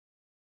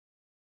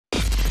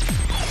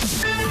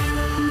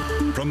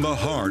from the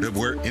heart of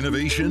where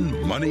innovation,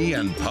 money,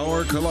 and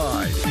power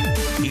collide.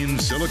 In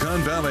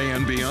Silicon Valley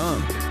and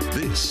beyond,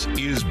 this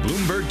is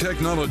Bloomberg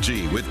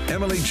Technology with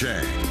Emily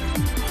Chang.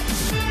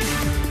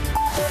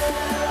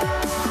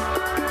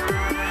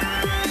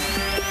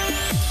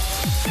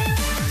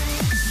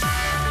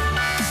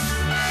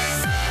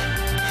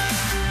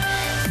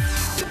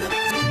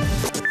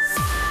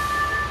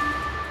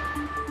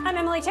 I'm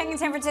Emily Chang in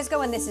San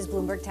Francisco, and this is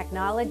Bloomberg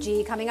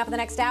Technology. Coming up in the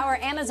next hour,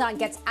 Amazon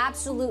gets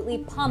absolutely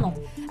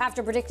pummeled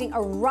after predicting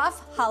a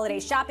rough holiday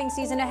shopping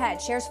season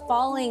ahead. Shares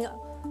falling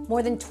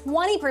more than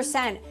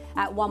 20%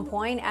 at one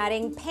point,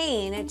 adding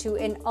pain to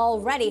an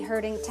already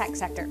hurting tech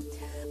sector.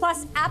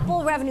 Plus,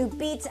 Apple revenue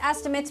beats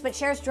estimates, but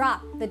shares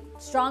drop. The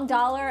strong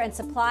dollar and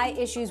supply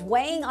issues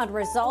weighing on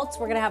results.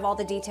 We're going to have all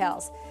the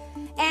details.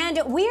 And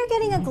we're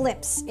getting a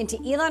glimpse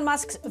into Elon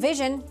Musk's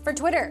vision for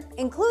Twitter,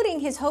 including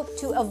his hope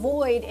to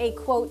avoid a,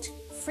 quote,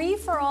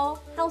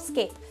 free-for-all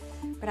hellscape.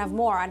 We're going to have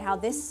more on how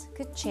this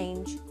could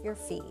change your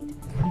feed.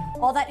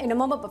 All that in a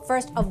moment, but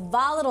first, a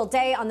volatile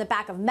day on the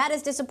back of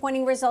Meta's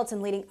disappointing results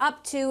and leading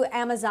up to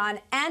Amazon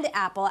and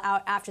Apple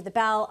out after the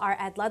bell. Our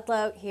Ed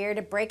Ludlow here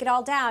to break it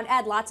all down.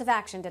 Ed, lots of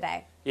action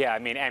today. Yeah, I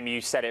mean, Em,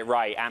 you said it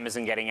right.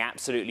 Amazon getting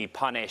absolutely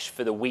punished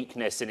for the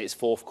weakness in its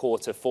fourth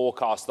quarter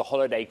forecast, the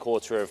holiday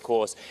quarter, of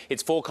course.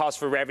 Its forecast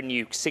for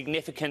revenue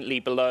significantly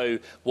below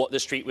what the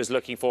street was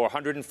looking for,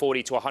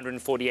 140 to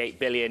 148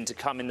 billion to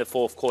come in the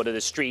fourth quarter.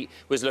 The street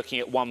was looking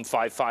at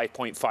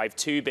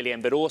 155.52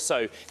 billion, but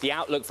also the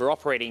outlook for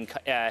operating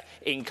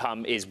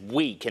income is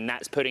weak, and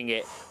that's putting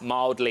it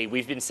mildly.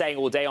 We've been saying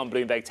all day on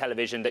Bloomberg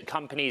Television that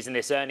companies in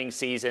this earnings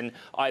season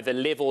either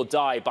live or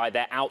die by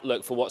their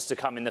outlook for what's to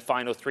come in the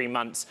final 3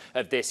 months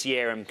of this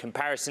year. In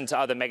comparison to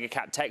other mega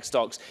cap tech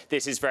stocks,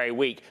 this is very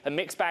weak. A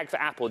mixed bag for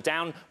Apple,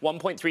 down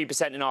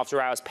 1.3% in after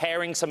hours,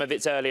 pairing some of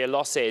its earlier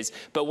losses.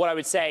 But what I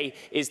would say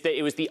is that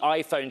it was the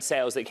iPhone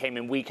sales that came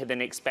in weaker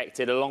than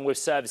expected, along with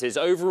services.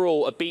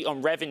 Overall, a beat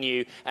on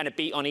revenue and a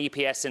beat on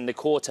EPS in the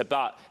quarter.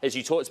 But as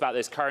you talked about,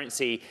 those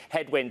currency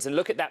headwinds. And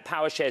look at that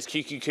PowerShares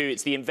QQQ.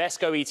 It's the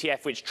Invesco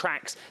ETF, which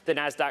tracks the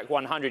NASDAQ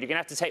 100. You're going to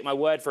have to take my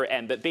word for it,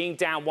 Em. But being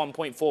down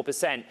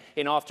 1.4%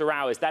 in after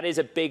hours, that is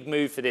a big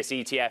move for this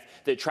ETF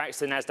that tracks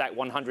the NASDAQ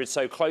 100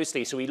 so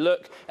closely. So we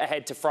look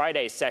ahead to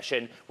Friday's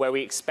session, where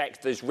we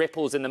expect those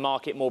ripples in the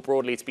market more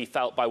broadly to be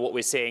felt by what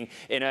we're seeing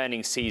in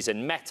earnings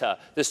season. Meta,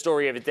 the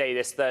story of the day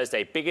this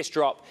Thursday. Biggest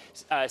drop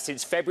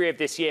since February of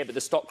this year, but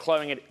the stock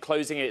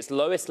closing at its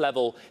lowest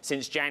level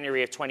since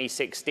January of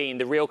 2016.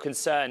 The real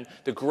concern,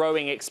 the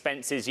growing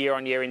expenses year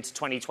on year into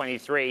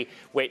 2023,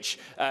 which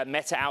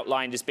Meta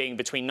outlined as being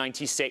between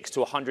 $96 to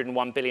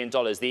 $101 billion,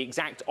 the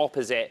exact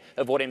opposite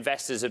of what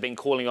investors have been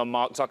calling on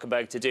Mark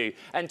Zuckerberg to do.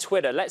 And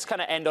Twitter, let's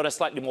kind of end on a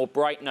slightly more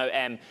bright note,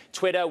 Em.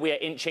 Twitter, we are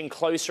inching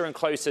closer and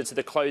closer to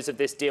the close of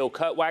this deal.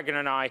 Kurt Wagner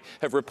and I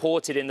have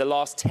reported in the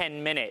last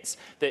 10 minutes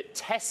that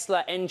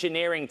Tesla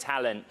engineering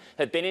talent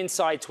have been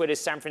inside Twitter's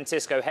San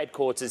Francisco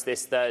headquarters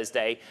this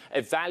Thursday,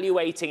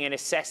 evaluating and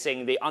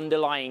assessing the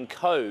underlying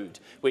code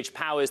which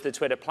powers the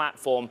Twitter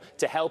platform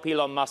to help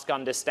Elon Musk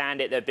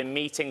understand it. There have been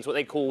meetings, what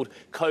they called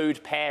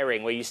code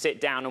pairing, where you sit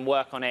down and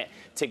work on it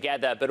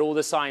together. But all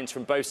the signs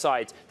from both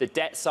sides, the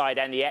debt side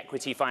and the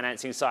equity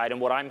financing side, and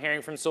what I'm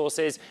hearing from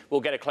sources,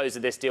 we'll get a close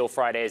of this deal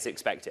Friday as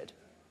expected.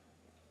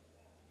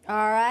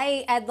 All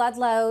right, Ed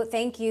Ludlow,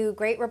 thank you.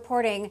 Great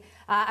reporting.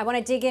 I want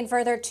to dig in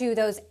further to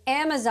those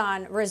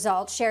Amazon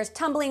results. Shares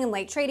tumbling in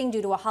late trading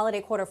due to a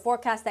holiday quarter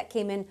forecast that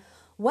came in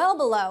well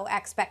below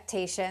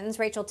expectations.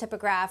 Rachel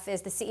Tipograph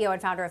is the CEO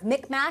and founder of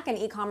Micmac, an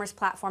e-commerce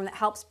platform that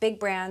helps big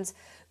brands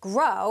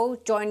grow,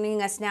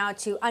 joining us now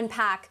to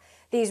unpack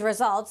these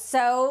results.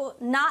 So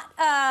not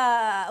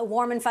a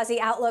warm and fuzzy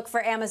outlook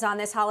for Amazon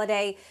this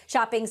holiday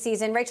shopping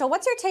season. Rachel,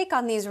 what's your take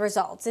on these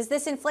results? Is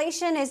this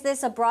inflation? Is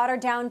this a broader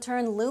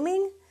downturn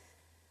looming?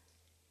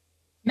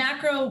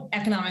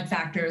 Macroeconomic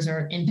factors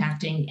are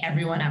impacting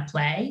everyone at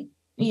play.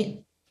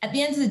 At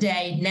the end of the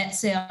day, net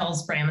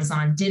sales for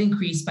Amazon did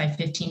increase by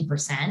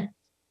 15%,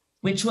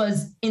 which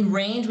was in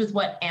range with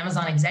what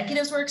Amazon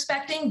executives were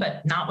expecting,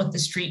 but not what the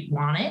street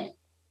wanted.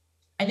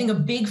 I think a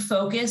big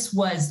focus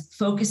was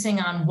focusing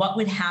on what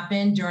would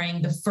happen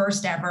during the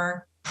first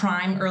ever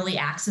Prime Early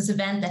Access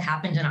event that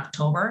happened in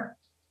October.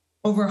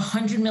 Over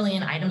 100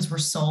 million items were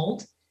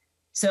sold.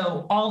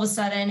 So all of a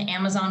sudden,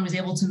 Amazon was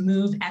able to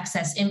move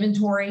excess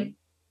inventory.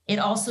 It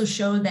also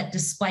showed that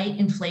despite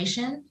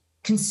inflation,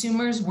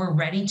 consumers were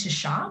ready to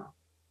shop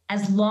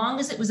as long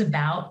as it was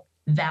about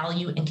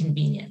value and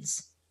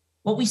convenience.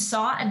 What we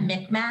saw at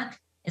Micmac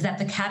is that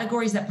the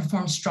categories that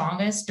performed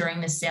strongest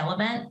during this sale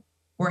event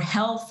were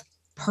health,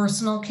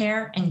 personal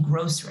care, and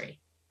grocery,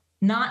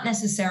 not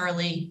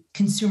necessarily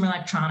consumer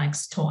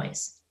electronics,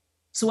 toys.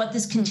 So what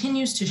this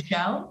continues to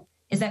show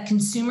is that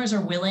consumers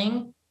are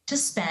willing to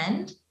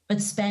spend,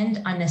 but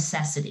spend on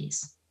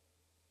necessities.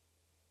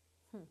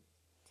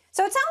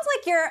 So it sounds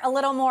like you're a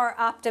little more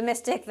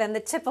optimistic than the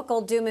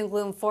typical doom and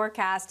gloom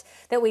forecast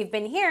that we've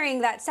been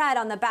hearing that said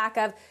on the back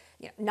of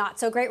not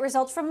so great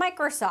results from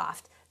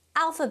Microsoft,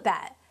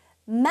 Alphabet,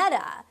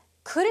 Meta.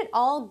 Could it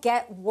all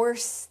get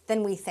worse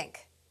than we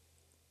think?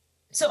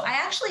 So I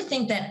actually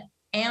think that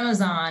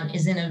Amazon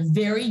is in a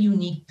very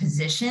unique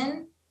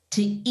position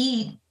to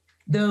eat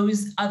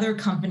those other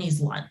companies'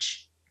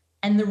 lunch.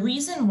 And the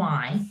reason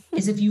why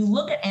is if you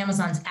look at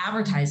Amazon's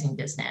advertising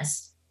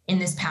business in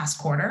this past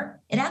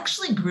quarter, it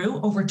actually grew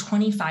over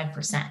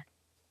 25%.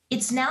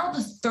 It's now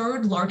the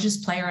third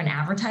largest player in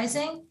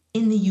advertising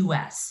in the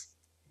US.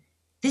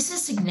 This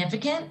is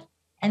significant.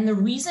 And the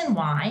reason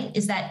why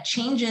is that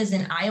changes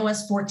in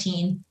iOS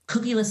 14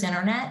 cookieless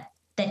internet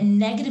that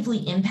negatively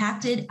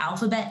impacted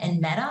Alphabet and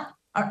Meta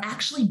are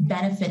actually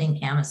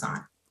benefiting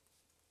Amazon.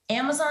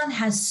 Amazon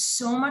has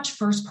so much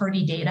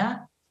first-party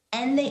data,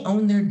 and they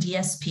own their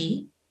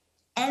DSP,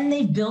 and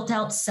they've built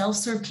out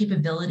self-serve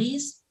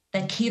capabilities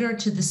that cater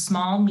to the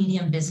small,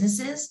 medium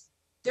businesses.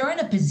 They're in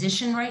a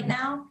position right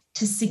now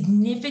to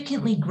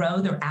significantly grow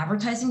their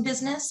advertising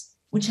business,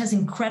 which has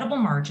incredible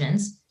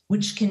margins,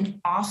 which can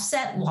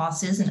offset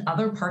losses in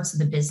other parts of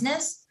the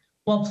business,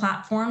 while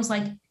platforms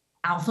like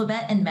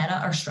Alphabet and Meta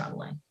are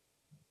struggling.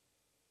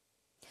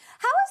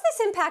 How is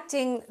this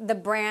impacting the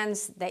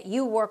brands that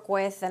you work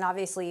with, and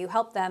obviously you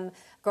help them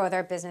grow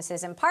their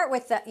businesses in part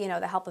with the,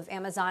 the help of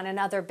Amazon and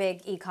other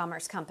big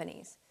e-commerce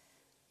companies?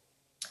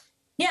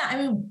 Yeah, I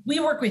mean,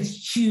 we work with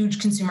huge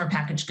consumer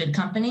packaged good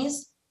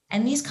companies,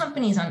 and these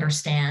companies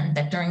understand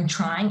that during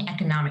trying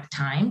economic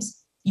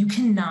times, you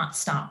cannot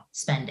stop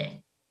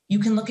spending. You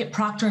can look at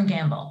Procter &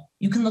 Gamble,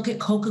 you can look at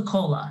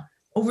Coca-Cola.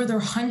 Over their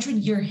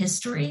 100-year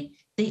history,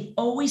 they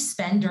always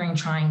spend during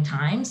trying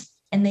times,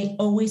 and they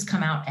always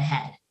come out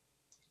ahead.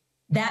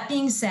 That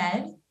being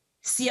said,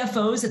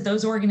 CFOs at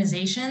those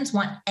organizations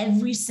want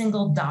every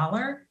single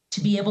dollar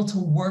to be able to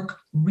work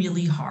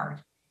really hard.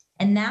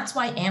 And that's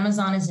why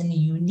Amazon is in a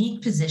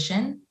unique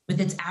position with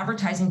its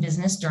advertising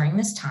business during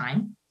this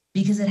time,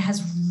 because it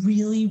has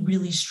really,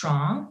 really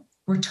strong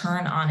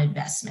return on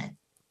investment.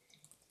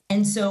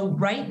 And so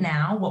right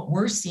now, what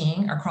we're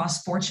seeing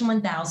across Fortune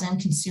 1000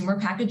 consumer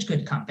packaged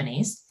good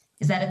companies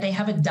is that if they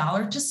have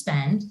 $1 to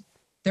spend,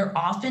 they're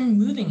often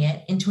moving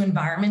it into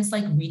environments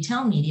like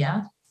retail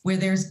media, where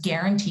there's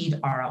guaranteed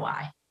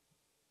ROI.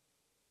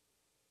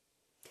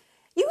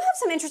 You have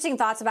some interesting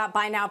thoughts about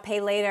buy now,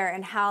 pay later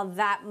and how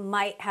that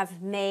might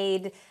have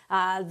made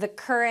the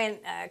current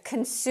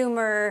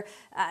consumer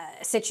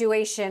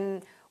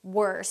situation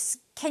worse.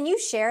 Can you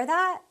share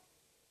that?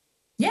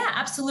 Yeah,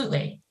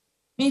 absolutely.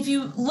 I mean, if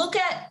you look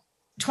at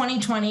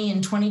 2020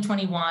 and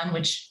 2021,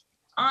 which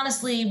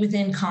honestly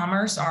within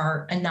commerce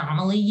are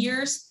anomaly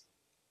years,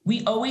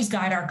 we always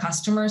guide our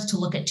customers to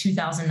look at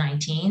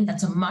 2019.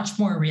 That's a much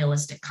more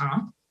realistic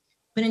comp.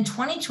 But in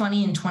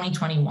 2020 and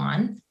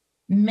 2021,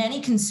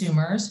 many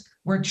consumers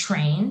were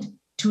trained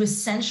to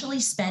essentially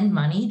spend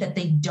money that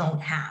they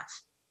don't have.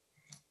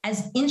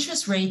 As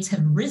interest rates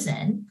have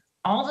risen,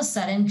 all of a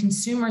sudden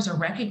consumers are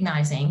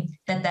recognizing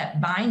that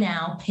that buy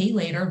now, pay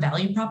later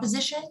value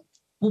proposition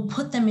will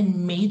put them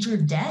in major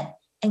debt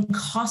and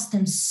cost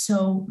them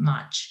so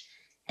much.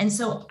 And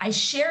so I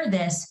share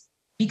this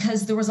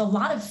because there was a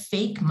lot of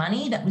fake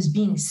money that was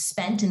being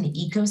spent in the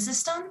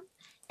ecosystem.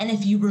 And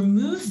if you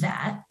remove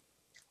that,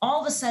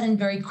 all of a sudden,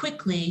 very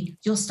quickly,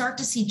 you'll start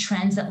to see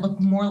trends that look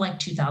more like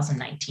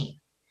 2019.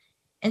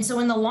 And so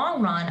in the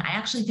long run, I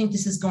actually think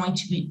this is going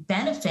to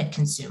benefit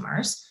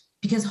consumers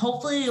because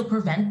hopefully it'll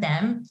prevent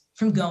them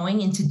from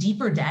going into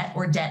deeper debt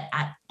or debt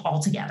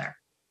altogether.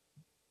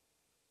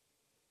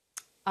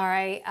 All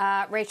right,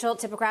 Rachel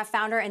Tipograph,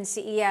 founder and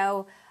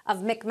CEO of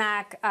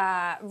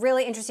MicMac.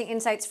 Really interesting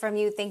insights from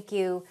you. Thank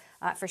you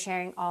for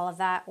sharing all of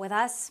that with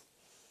us.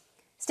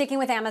 Sticking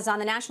with Amazon,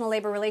 the National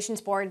Labor Relations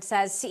Board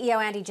says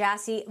CEO Andy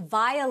Jassy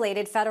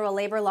violated federal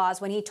labor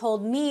laws when he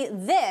told me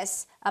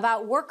this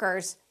about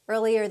workers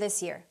earlier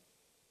this year.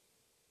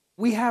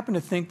 We happen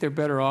to think they're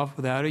better off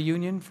without a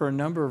union for a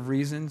number of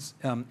reasons,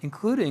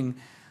 including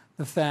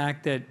the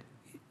fact that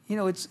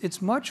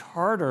it's much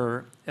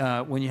harder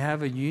when you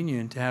have a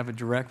union to have a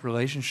direct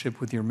relationship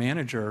with your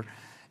manager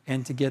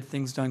and to get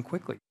things done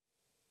quickly.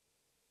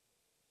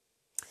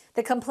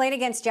 The complaint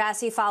against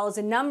Jassy follows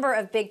a number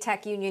of big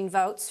tech union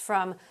votes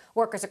from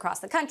workers across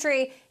the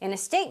country. In a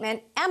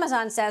statement,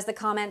 Amazon says the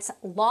comments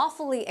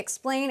lawfully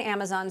explain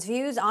Amazon's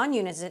views on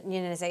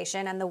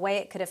unionization and the way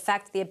it could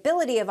affect the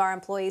ability of our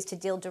employees to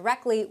deal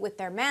directly with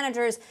their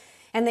managers.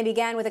 And they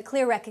began with a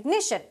clear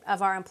recognition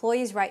of our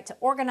employees' right to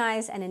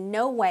organize and in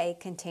no way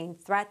contain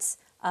threats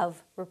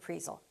of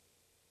reprisal.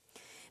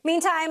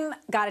 Meantime,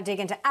 got to dig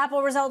into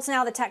Apple results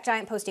now. The tech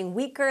giant posting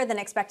weaker than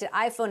expected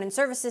iPhone and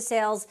services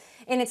sales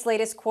in its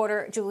latest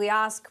quarter. Julie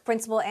Osk,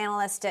 principal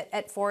analyst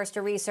at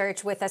Forrester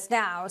Research, with us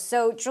now.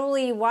 So,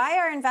 Julie, why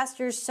are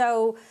investors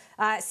so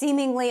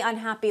seemingly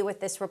unhappy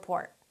with this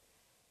report?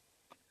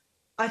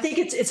 I think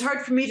it's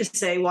hard for me to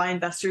say why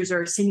investors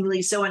are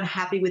seemingly so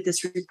unhappy with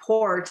this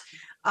report.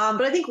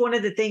 But I think one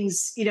of the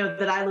things,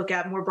 that I look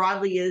at more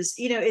broadly is,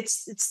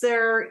 it's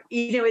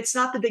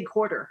not the big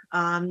quarter.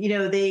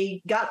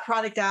 They got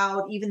product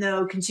out, even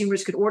though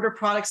consumers could order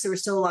products, there were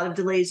still a lot of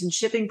delays in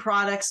shipping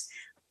products.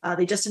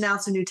 They just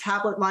announced a new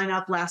tablet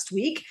lineup last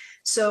week.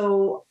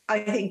 So I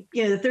think,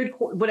 the third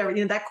quarter, whatever,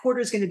 that quarter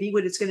is going to be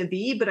what it's going to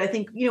be. But I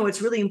think,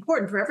 what's really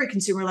important for every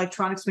consumer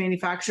electronics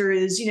manufacturer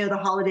is, the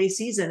holiday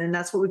season. And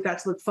that's what we've got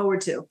to look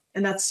forward to.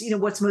 And that's,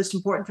 what's most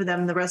important for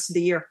them in the rest of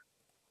the year.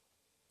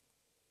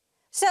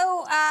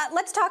 So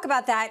let's talk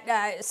about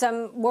that.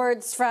 Some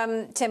words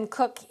from Tim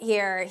Cook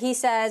here. He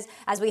says,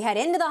 as we head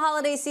into the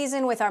holiday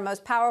season with our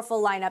most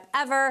powerful lineup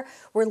ever,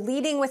 we're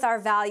leading with our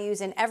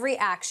values in every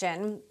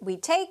action we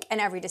take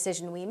and every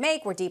decision we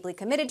make. We're deeply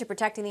committed to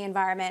protecting the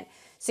environment,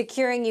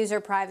 securing user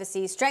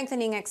privacy,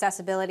 strengthening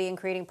accessibility, and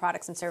creating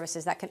products and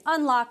services that can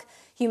unlock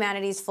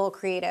humanity's full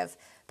creative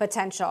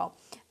potential.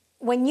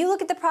 When you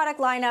look at the product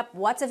lineup,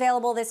 what's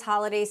available this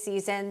holiday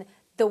season,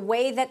 the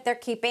way that they're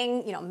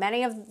keeping,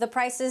 many of the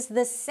prices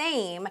the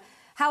same,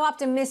 how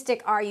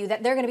optimistic are you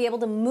that they're going to be able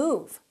to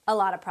move a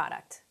lot of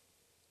product?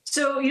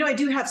 So, I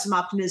do have some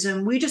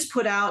optimism. We just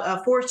put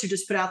out, Forrester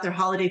just put out their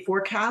holiday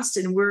forecast,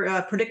 and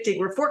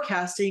we're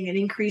forecasting an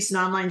increase in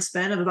online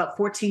spend of about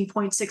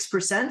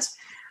 14.6%.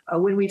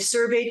 When we've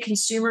surveyed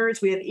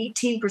consumers, we have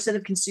 18%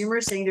 of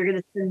consumers saying they're going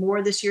to spend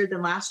more this year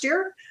than last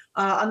year.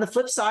 On the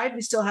flip side,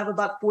 we still have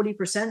about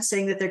 40%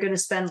 saying that they're going to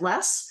spend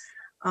less.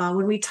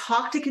 When we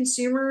talk to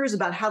consumers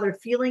about how they're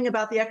feeling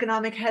about the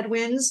economic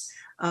headwinds,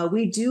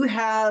 we do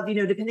have,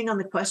 depending on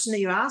the question that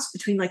you ask,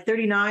 between like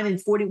 39 and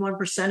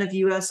 41% of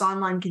U.S.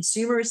 online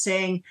consumers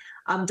saying,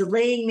 I'm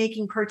delaying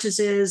making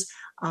purchases.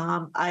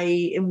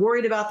 I am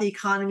worried about the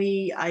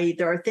economy.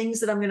 There are things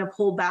that I'm going to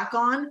pull back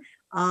on.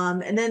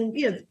 And then,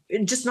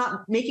 just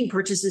not making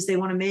purchases they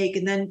want to make.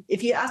 And then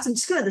if you ask them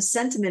just kind of the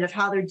sentiment of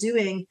how they're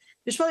doing,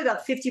 there's probably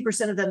about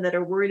 50% of them that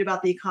are worried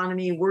about the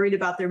economy, worried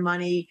about their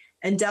money,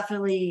 and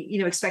definitely,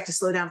 expect to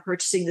slow down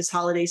purchasing this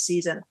holiday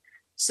season.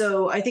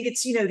 So I think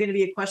it's, going to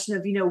be a question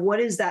of, what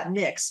is that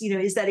mix?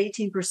 Is that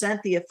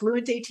 18%, the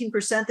affluent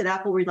 18% that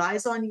Apple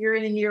relies on year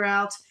in and year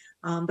out?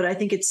 But I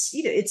think it's,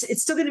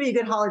 it's still going to be a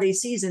good holiday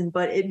season,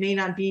 but it may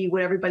not be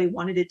what everybody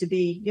wanted it to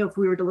be. If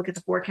we were to look at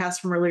the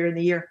forecast from earlier in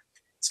the year,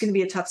 it's going to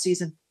be a tough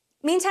season.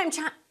 Meantime,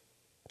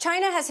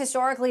 China has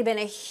historically been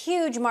a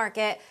huge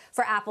market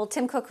for Apple.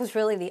 Tim Cook was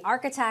really the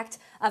architect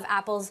of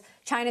Apple's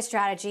China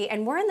strategy,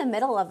 and we're in the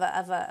middle of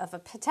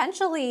a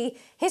potentially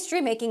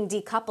history-making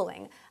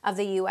decoupling of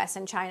the U.S.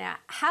 and China.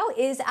 How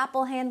is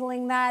Apple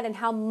handling that, and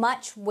how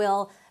much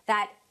will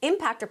that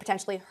impact or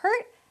potentially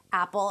hurt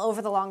Apple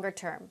over the longer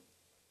term?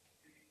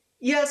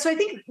 Yeah, so I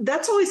think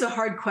that's always a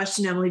hard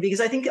question, Emily, because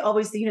I think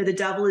always, the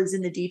devil is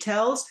in the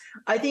details.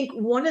 I think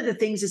one of the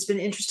things that's been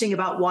interesting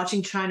about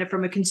watching China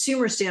from a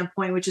consumer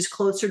standpoint, which is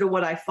closer to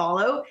what I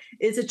follow,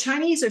 is the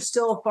Chinese are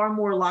still far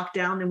more locked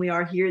down than we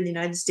are here in the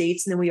United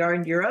States and than we are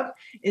in Europe.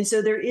 And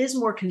so there is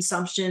more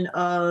consumption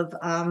of,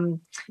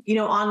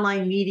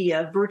 online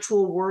media,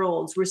 virtual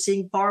worlds. We're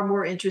seeing far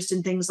more interest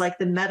in things like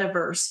the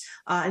metaverse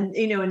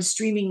and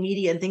streaming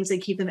media and things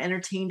that keep them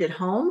entertained at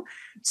home.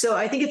 So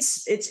I think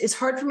it's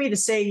hard for me to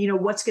say,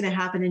 what's going to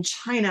happen in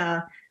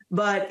China,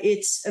 but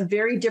it's a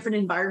very different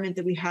environment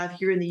that we have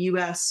here in the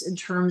U.S. in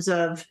terms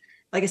of,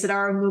 like I said,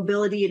 our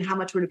mobility and how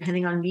much we're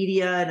depending on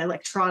media and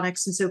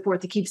electronics and so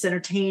forth to keep us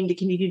entertained, to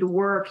continue to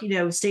work,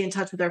 stay in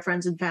touch with our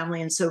friends and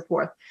family and so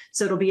forth.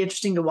 So it'll be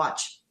interesting to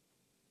watch.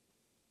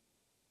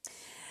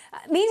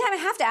 Meantime, I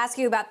have to ask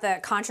you about the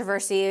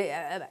controversy,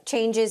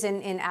 changes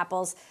in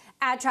Apple's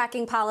ad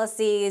tracking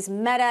policies,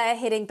 Meta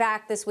hitting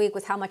back this week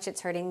with how much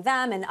it's hurting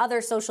them and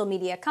other social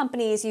media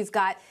companies. You've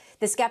got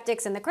the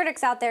skeptics and the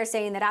critics out there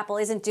saying that Apple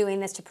isn't doing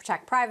this to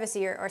protect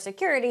privacy or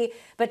security,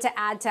 but to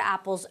add to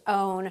Apple's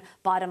own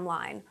bottom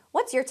line.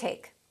 What's your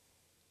take?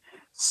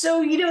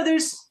 So,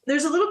 there's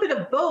a little bit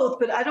of both,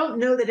 but I don't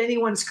know that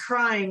anyone's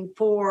crying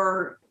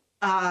for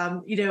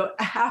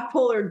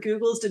Apple or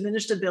Google's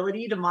diminished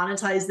ability to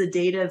monetize the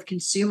data of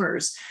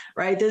consumers,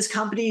 right? Those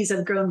companies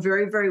have grown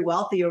very, very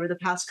wealthy over the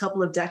past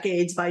couple of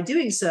decades by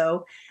doing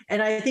so.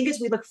 And I think as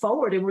we look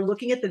forward and we're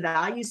looking at the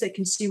values that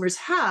consumers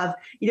have,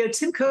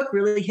 Tim Cook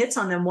really hits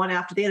on them one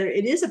after the other.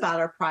 It is about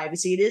our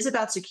privacy. It is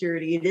about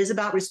security. It is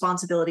about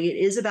responsibility.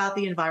 It is about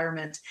the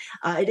environment.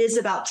 It is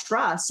about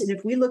trust. And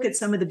if we look at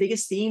some of the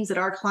biggest themes that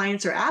our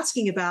clients are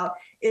asking about,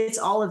 it's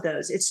all of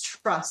those. It's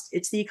trust.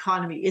 It's the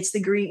economy. It's the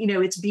green,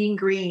 it's being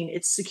green.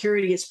 It's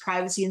security. It's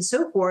privacy and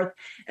so forth.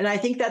 And I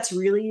think that's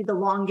really the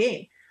long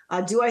game.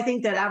 Do I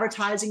think that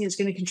advertising is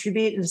going to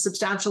contribute in a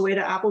substantial way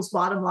to Apple's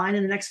bottom line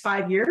in the next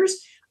 5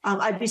 years?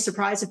 I'd be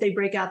surprised if they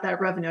break out that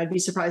revenue. I'd be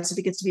surprised if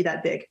it gets to be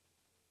that big.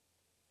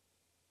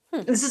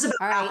 This is about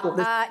Apple.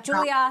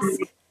 Julie asks.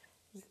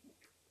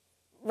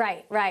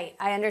 Right.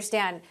 I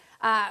understand.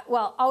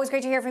 Well, always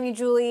great to hear from you,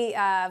 Julie,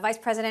 Vice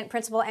President,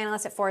 Principal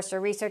Analyst at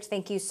Forrester Research.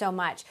 Thank you so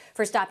much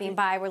for stopping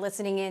by. We're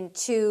listening in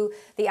to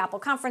the Apple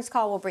conference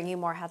call. We'll bring you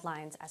more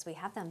headlines as we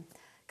have them.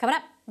 Coming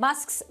up,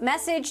 Musk's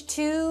message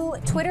to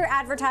Twitter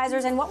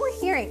advertisers and what we're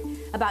hearing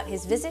about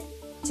his visit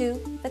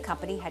to the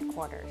company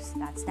headquarters.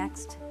 That's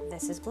next.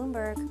 This is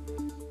Bloomberg.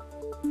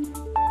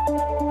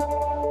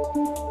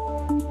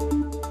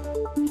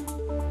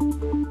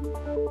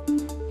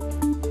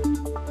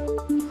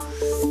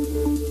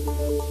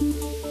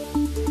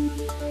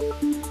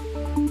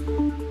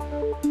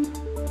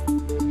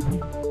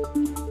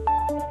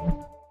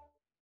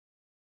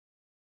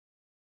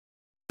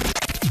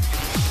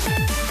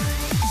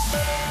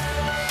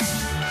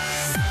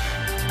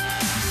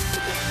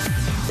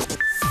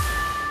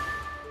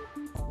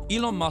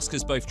 Elon Musk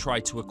has both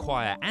tried to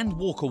acquire and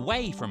walk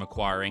away from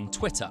acquiring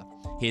Twitter.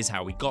 Here's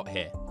how we got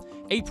here.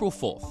 April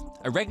 4th,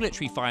 a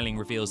regulatory filing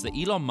reveals that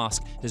Elon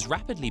Musk has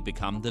rapidly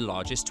become the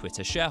largest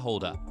Twitter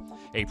shareholder.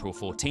 April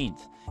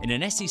 14th, in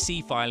an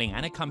SEC filing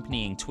and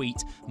accompanying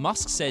tweet,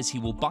 Musk says he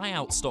will buy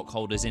out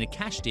stockholders in a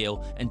cash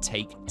deal and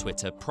take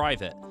Twitter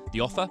private. The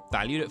offer,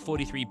 valued at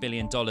 $43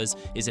 billion,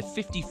 is a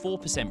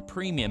 54%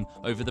 premium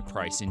over the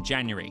price in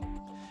January.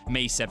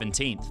 May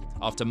 17th,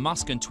 after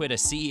Musk and Twitter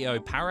CEO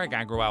Parag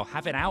Agrawal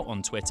have it out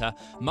on Twitter,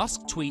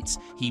 Musk tweets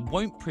he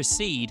won't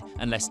proceed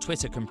unless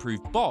Twitter can prove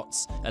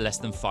bots are less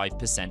than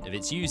 5% of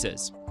its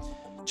users.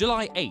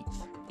 July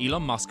 8th,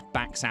 Elon Musk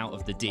backs out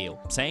of the deal,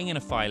 saying in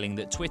a filing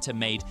that Twitter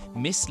made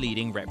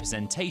misleading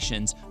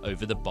representations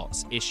over the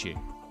bots issue.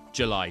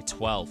 July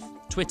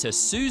 12th, Twitter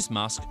sues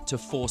Musk to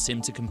force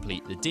him to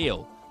complete the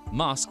deal.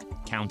 Musk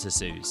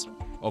countersues.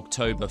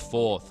 October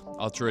 4th,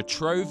 after a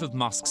trove of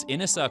Musk's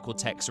inner circle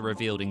texts are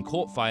revealed in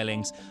court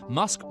filings,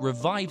 Musk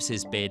revives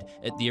his bid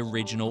at the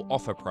original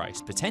offer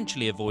price,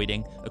 potentially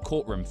avoiding a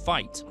courtroom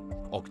fight.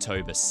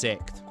 October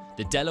 6th,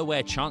 the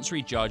Delaware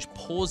Chancery judge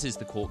pauses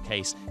the court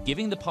case,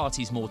 giving the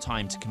parties more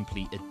time to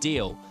complete a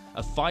deal.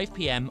 A 5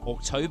 p.m.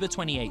 October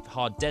 28th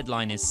hard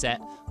deadline is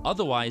set,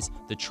 otherwise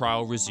the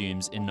trial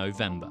resumes in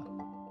November.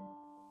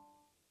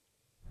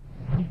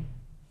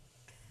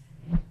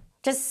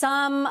 Just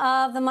some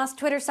of the Musk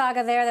Twitter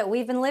saga there that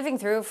we've been living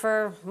through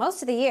for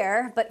most of the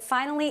year, but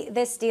finally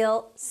this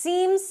deal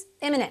seems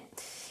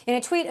imminent. In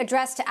a tweet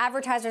addressed to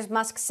advertisers,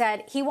 Musk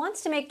said he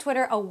wants to make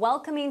Twitter a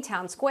welcoming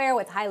town square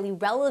with highly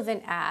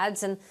relevant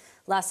ads and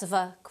less of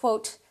a,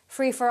 quote,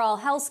 free-for-all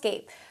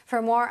hellscape.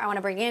 For more, I want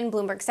to bring in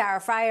Bloomberg's Sarah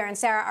Fryer. And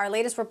Sarah, our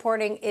latest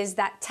reporting is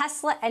that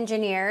Tesla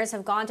engineers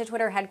have gone to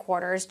Twitter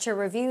headquarters to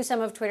review some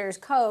of Twitter's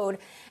code,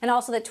 and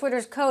also that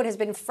Twitter's code has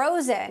been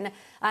frozen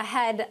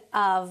ahead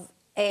of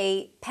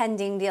a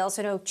pending deal,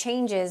 so no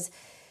changes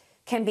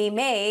can be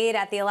made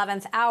at the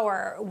 11th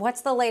hour.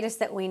 What's the latest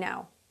that we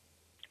know?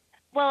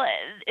 Well,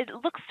 it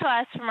looks to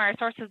us from our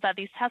sources that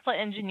these Tesla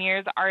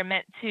engineers are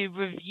meant to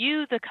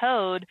review the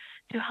code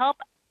to help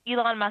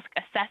Elon Musk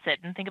assess it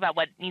and think about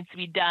what needs to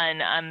be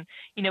done.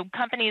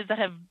 Companies that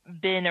have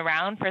been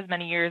around for as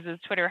many years as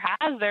Twitter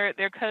has,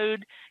 their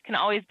code can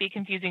always be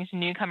confusing to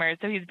newcomers.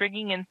 So he's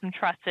bringing in some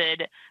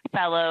trusted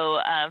fellow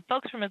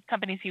folks from his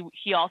companies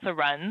he also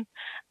runs.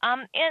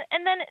 And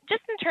then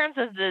just in terms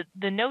of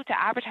the note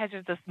to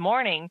advertisers this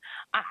morning,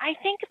 I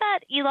think that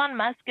Elon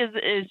Musk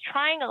is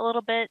trying a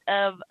little bit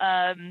of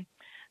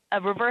a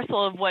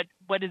reversal of what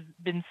has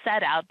been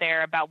said out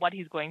there about what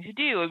he's going to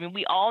do. I mean,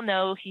 we all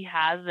know he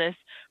has this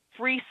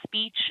free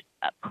speech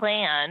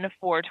plan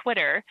for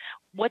Twitter.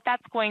 What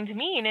that's going to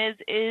mean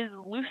is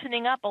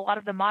loosening up a lot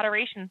of the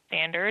moderation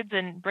standards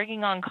and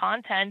bringing on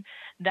content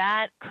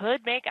that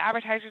could make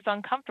advertisers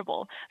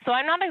uncomfortable. So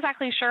I'm not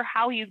exactly sure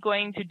how he's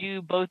going to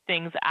do both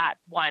things at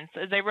once.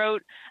 As I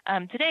wrote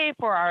today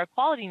for our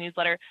quality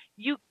newsletter,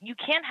 you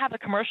can't have a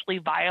commercially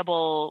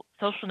viable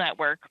social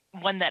network,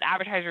 one that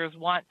advertisers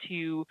want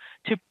to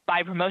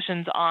buy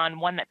promotions on,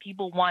 one that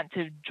people want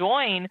to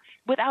join,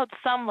 without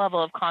some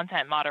level of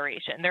content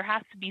moderation. There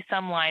has to be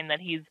some line that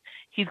he's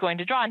going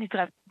to draw, and he's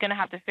going to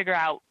have to figure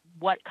out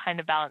what kind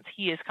of balance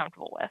he is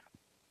comfortable with.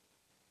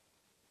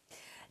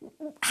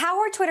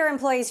 How are Twitter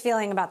employees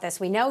feeling about this?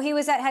 We know he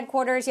was at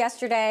headquarters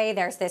yesterday.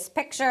 There's this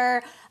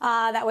picture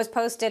that was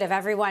posted of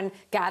everyone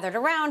gathered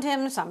around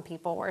him. Some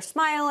people were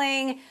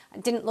smiling.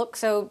 It didn't look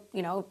so,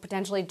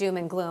 potentially doom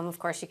and gloom. Of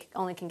course, you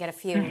only can get a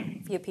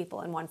few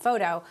people in one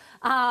photo.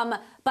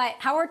 But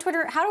how are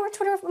Twitter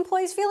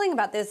employees feeling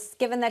about this,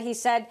 given that he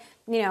said,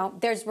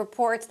 there's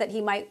reports that he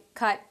might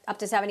cut up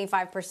to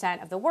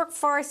 75% of the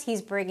workforce.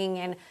 He's bringing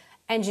in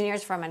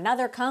engineers from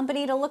another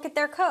company to look at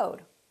their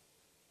code.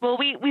 Well,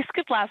 we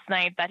skipped last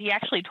night that he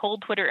actually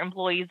told Twitter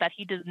employees that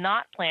he does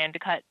not plan to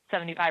cut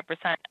 75%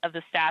 of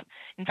the staff.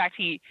 In fact,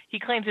 he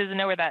claims he doesn't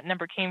know where that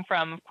number came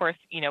from. Of course,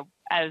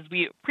 as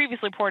we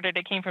previously reported,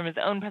 it came from his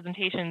own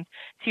presentations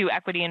to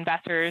equity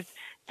investors.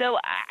 So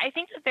I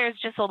think that there's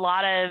just a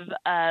lot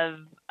of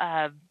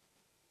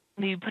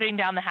putting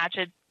down the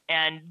hatchet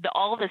and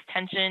all of this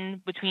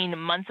tension between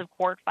months of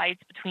court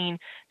fights between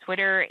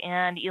Twitter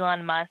and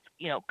Elon Musk,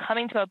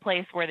 coming to a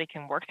place where they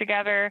can work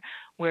together,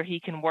 where he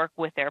can work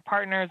with their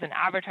partners and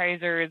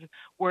advertisers,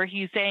 where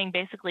he's saying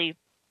basically,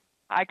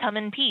 I come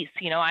in peace.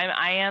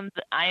 I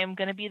am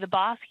going to be the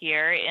boss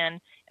here,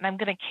 and I'm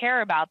going to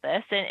care about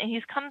this. And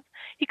he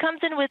comes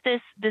in with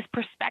this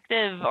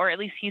perspective, or at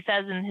least he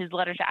says in his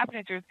letter to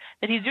advertisers,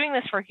 that he's doing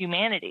this for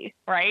humanity,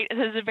 right?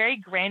 There's a very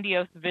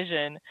grandiose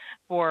vision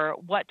for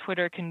what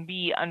Twitter can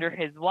be under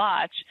his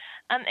watch.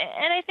 And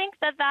I think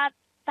that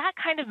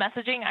kind of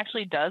messaging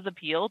actually does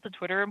appeal to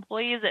Twitter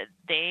employees. That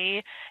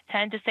they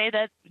tend to say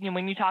that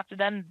when you talk to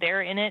them,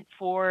 they're in it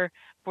for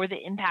the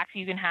impact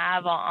you can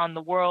have on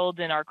the world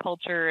and our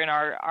culture and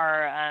our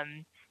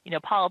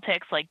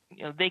politics.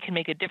 They can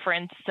make a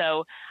difference.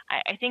 So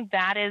I think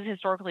that is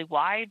historically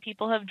why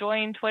people have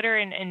joined Twitter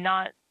and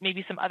not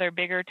maybe some other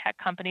bigger tech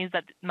companies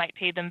that might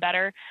pay them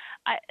better.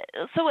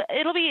 So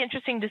it'll be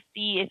interesting to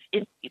see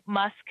if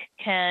Musk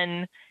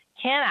can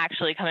can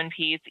actually come in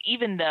peace,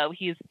 even though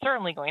he's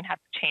certainly going to have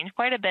to change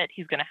quite a bit.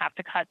 He's going to have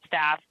to cut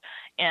staff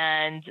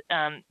and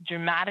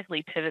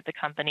dramatically pivot the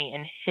company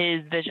in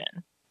his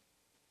vision.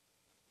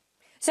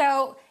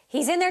 So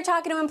he's in there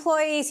talking to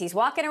employees. He's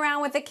walking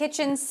around with the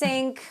kitchen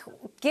sink.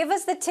 Give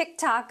us the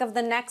TikTok of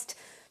the next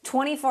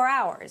 24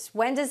 hours.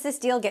 When does this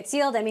deal get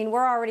sealed? I mean,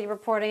 we're already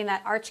reporting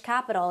that Arch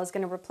Capital is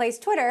going to replace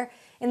Twitter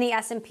in the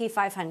S&P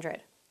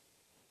 500.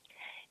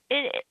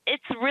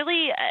 It's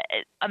really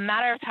a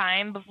matter of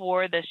time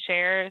before the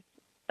shares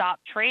stop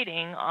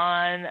trading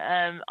on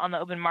the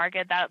open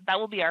market. That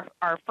will be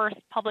our first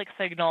public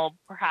signal,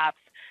 perhaps,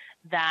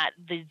 that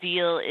the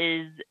deal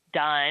is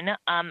done.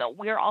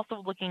 We're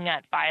also looking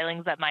at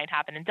filings that might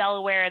happen in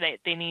Delaware.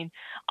 They need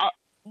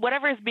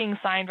whatever is being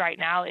signed right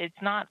now. It's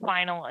not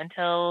final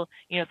until,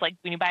 it's like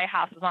when you buy a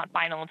house, it's not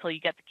final until you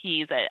get the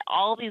keys.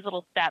 All these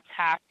little steps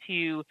have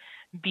to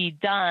be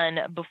done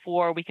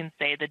before we can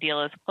say the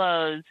deal is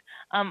closed.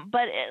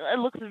 But it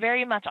looks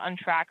very much on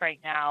track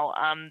right now.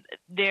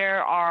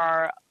 There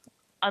are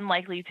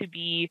unlikely to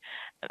be,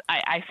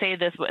 I say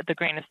this with a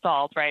grain of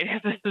salt, right?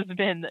 This has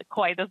been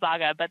quite a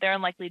saga, but there are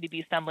unlikely to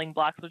be stumbling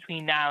blocks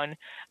between now and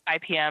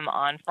 5 p.m.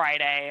 on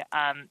Friday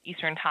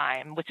Eastern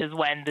time, which is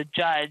when the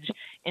judge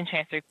in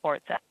Chancery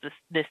Court says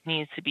this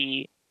needs to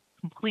be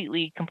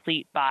completely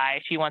complete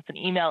by. She wants an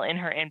email in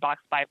her inbox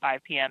by 5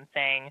 p.m.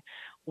 saying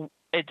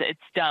it's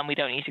done. We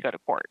don't need to go to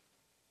court.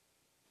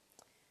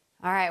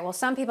 All right. Well,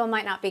 some people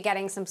might not be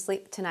getting some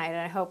sleep tonight, and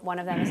I hope one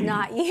of them is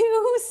not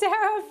you,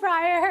 Sarah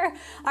Friar,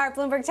 our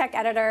Bloomberg Tech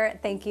editor.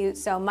 Thank you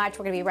so much.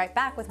 We're going to be right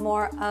back with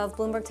more of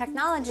Bloomberg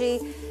Technology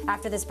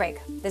after this break.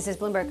 This is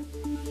Bloomberg.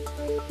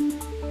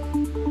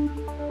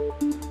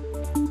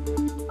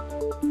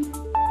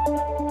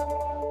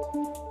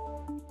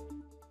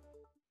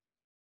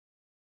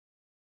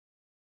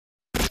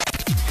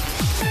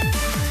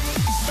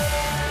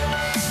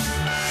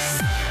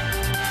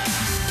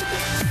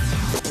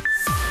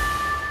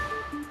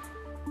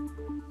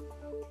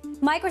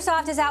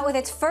 Microsoft is out with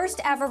its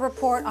first ever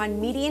report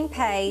on median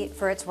pay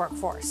for its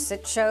workforce.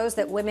 It shows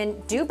that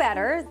women do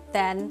better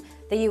than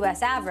the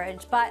U.S.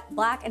 average, but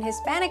Black and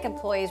Hispanic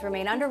employees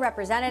remain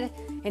underrepresented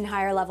in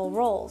higher level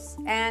roles.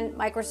 And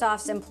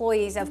Microsoft's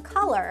employees of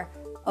color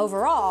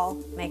overall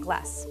make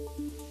less.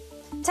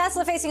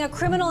 Tesla facing a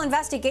criminal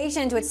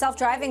investigation into its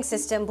self-driving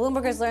system.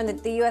 Bloomberg has learned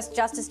that the U.S.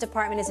 Justice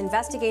Department is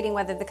investigating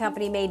whether the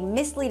company made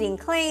misleading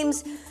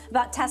claims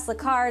about Tesla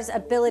cars'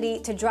 ability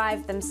to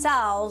drive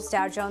themselves.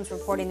 Dow Jones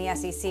reporting the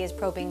SEC is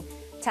probing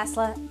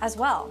Tesla as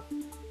well.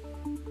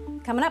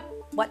 Coming up,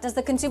 what does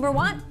the consumer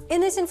want in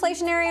this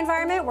inflationary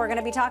environment? We're going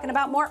to be talking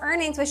about more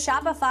earnings with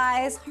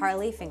Shopify's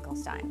Harley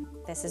Finkelstein.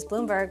 This is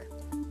Bloomberg.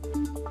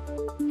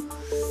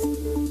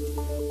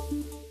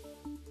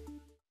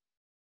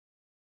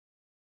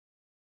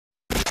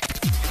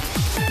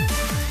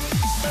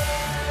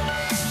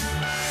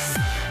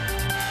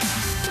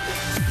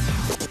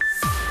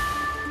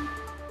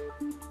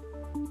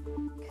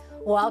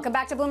 Welcome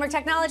back to Bloomberg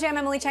Technology. I'm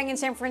Emily Chang in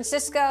San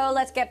Francisco.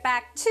 Let's get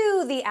back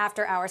to the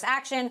after-hours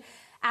action.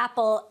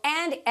 Apple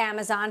and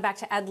Amazon. Back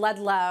to Ed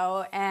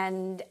Ludlow.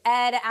 And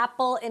Ed,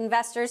 Apple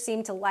investors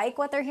seem to like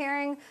what they're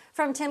hearing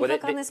from Tim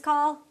Cook on this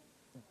call.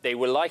 They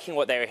were liking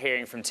what they were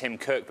hearing from Tim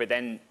Cook, but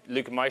then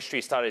Luca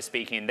Maestri started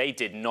speaking, and they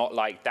did not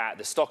like that.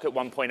 The stock at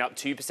one point up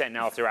 2%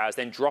 now after hours,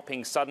 then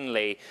dropping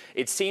suddenly.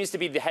 It seems to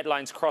be the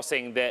headlines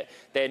crossing that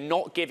they're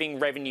not giving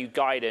revenue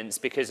guidance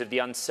because of the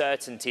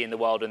uncertainty in the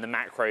world and the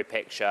macro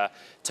picture.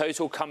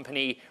 Total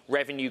company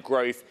revenue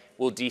growth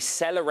will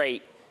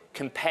decelerate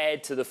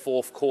compared to the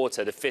fourth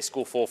quarter, the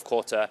fiscal fourth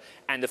quarter,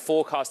 and the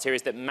forecast here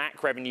is that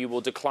Mac revenue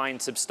will decline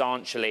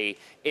substantially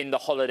in the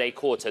holiday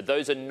quarter.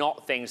 Those are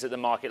not things that the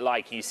market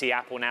like. You see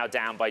Apple now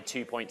down by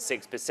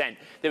 2.6%.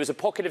 There was a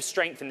pocket of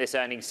strength in this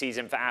earnings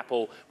season for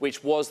Apple,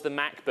 which was the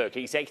MacBook.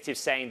 Executives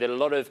saying that a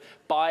lot of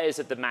buyers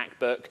of the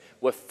MacBook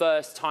were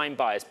first-time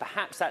buyers.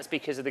 Perhaps that's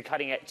because of the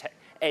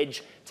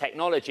cutting-edge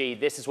technology.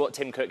 This is what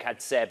Tim Cook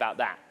had to say about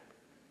that.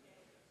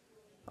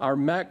 Our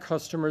Mac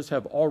customers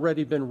have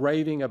already been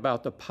raving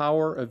about the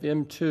power of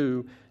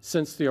M2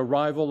 since the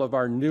arrival of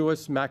our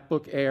newest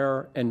MacBook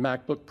Air and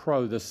MacBook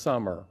Pro this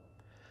summer.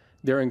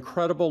 Their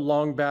incredible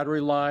long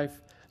battery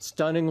life,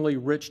 stunningly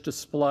rich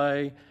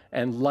display,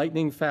 and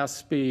lightning-fast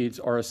speeds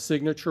are a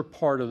signature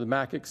part of the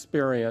Mac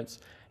experience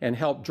and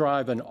help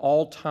drive an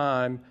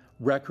all-time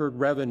record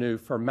revenue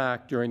for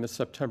Mac during the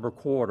September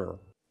quarter.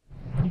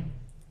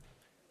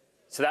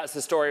 So that's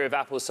the story of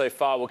Apple so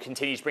far. We'll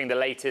continue to bring the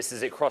latest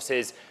as it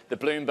crosses the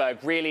Bloomberg.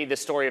 Really, the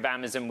story of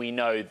Amazon, we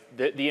know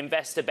that the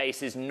investor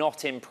base is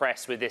not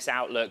impressed with this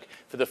outlook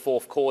for the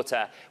fourth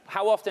quarter.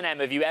 How often, Em,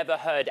 have you ever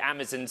heard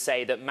Amazon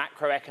say that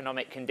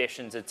macroeconomic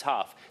conditions are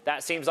tough?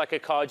 That seems like a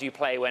card you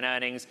play when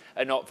earnings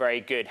are not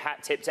very good.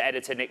 Hat tip to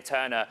editor Nick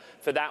Turner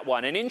for that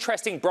one. An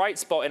interesting bright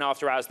spot in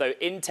after hours, though,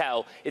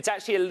 Intel. It's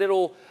actually a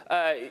little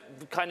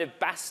kind of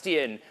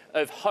bastion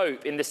of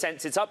hope in the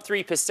sense it's up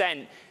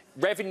 3%.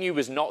 revenue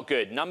was not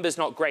good, numbers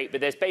not great,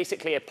 but there's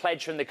basically a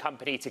pledge from the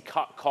company to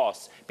cut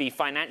costs, be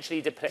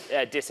financially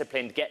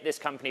disciplined, get this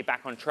company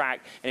back on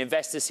track, and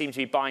investors seem to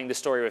be buying the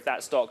story with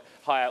that stock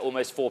higher,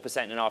 almost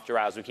 4% in after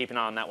hours. We'll keep an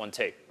eye on that one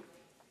too.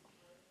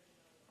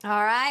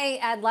 All right,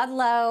 Ed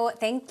Ludlow,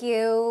 thank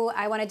you.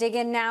 I want to dig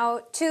in now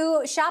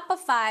to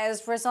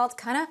Shopify's results,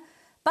 kind of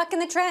bucking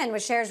the trend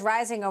with shares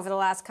rising over the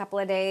last couple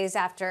of days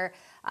after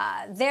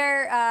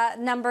their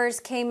numbers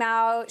came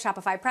out.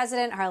 Shopify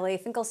president Harley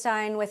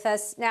Finkelstein with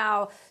us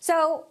now.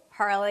 So,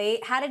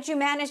 Harley, how did you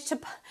manage to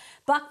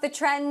buck the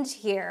trend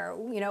here?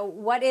 You know,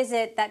 what is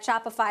it that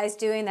Shopify is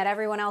doing that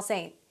everyone else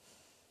ain't?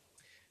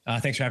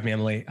 Thanks for having me,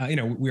 Emily.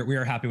 We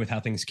are happy with how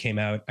things came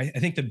out. I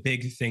think the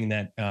big thing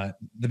that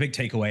the big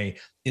takeaway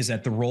is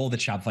that the role that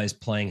Shopify is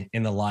playing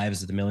in the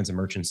lives of the millions of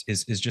merchants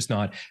is just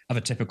not of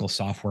a typical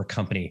software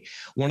company.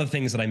 One of the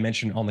things that I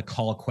mentioned on the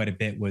call quite a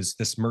bit was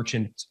this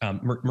merchant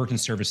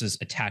services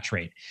attach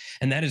rate.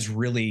 And that is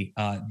really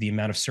the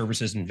amount of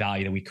services and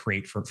value that we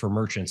create for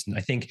merchants. And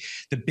I think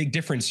the big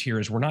difference here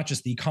is we're not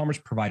just the e-commerce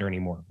provider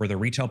anymore. We're the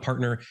retail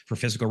partner for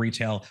physical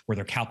retail. We're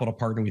their capital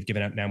partner. We've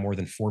given out now more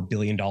than $4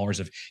 billion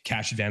of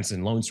cash advances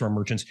and loans to our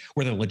merchants.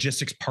 We're their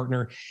logistics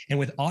partner. And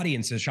with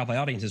audiences, Shopify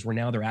audiences, we're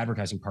now their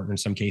advertising partner in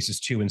some cases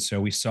too. And so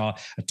we saw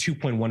a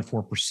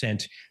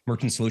 2.14%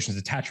 merchant solutions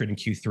attach rate in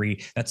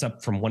Q3. That's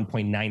up from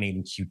 1.98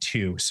 in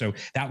Q2. So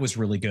that was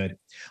really good.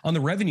 On the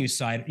revenue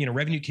side,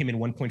 revenue came in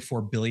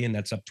 1.4 billion.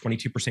 That's up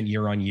 22%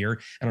 year on year.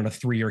 And on a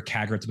 3-year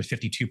CAGR, it's about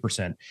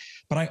 52%.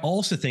 But I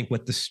also think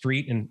what the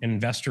street and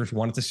investors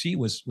wanted to see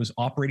was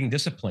operating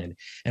discipline.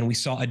 And we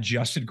saw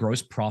adjusted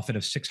gross profit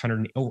of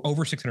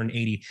over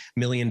 $680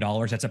 million.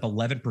 That's up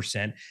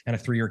 11% and a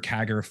 3-year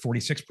CAGR of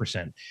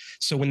 46%.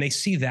 So when they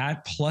see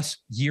that plus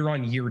year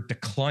on year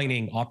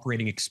declining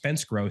operating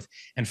expense growth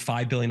and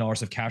 $5 billion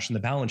of cash in the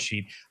balance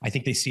sheet, I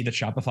think they see that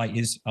Shopify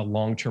is a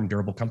long-term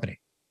durable company.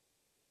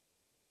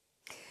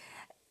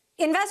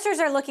 Investors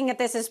are looking at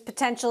this as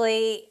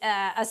potentially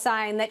a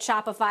sign that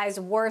Shopify's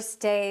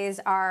worst days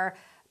are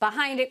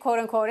behind it, quote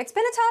unquote. It's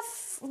been a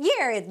tough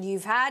year.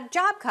 You've had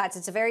job cuts.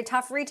 It's a very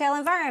tough retail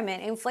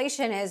environment.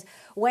 Inflation is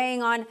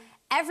weighing on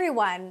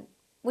everyone.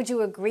 Would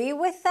you agree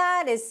with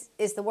that?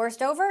 Is the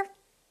worst over?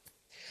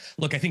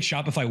 Look, I think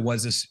Shopify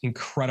was this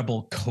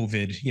incredible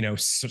COVID,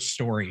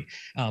 story.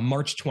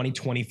 March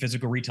 2020,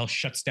 physical retail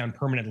shuts down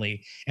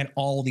permanently, and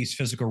all these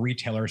physical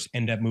retailers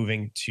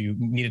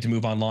needed to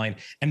move online,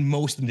 and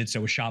most of them did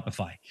so with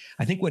Shopify.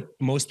 I think what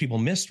most people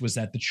missed was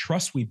that the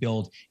trust we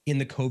build in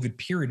the COVID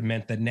period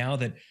meant that now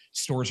that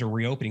stores are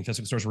reopening,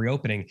 physical stores are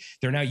reopening,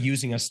 they're now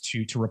using us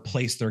to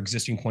replace their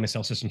existing point of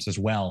sale systems as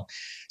well.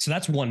 So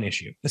that's one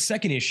issue. The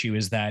second issue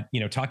is that,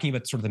 talking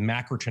about sort of the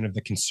macro trend of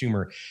the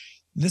consumer,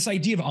 this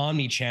idea of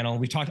omni-channel,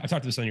 I've talked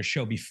about this on your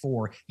show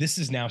before. This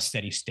is now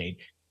steady state.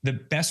 The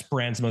best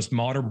brands, the most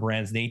modern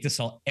brands, they need to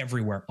sell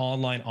everywhere,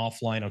 online,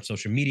 offline, on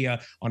social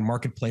media, on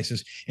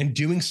marketplaces, and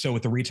doing so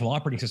with the retail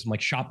operating system like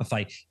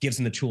Shopify gives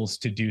them the tools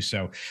to do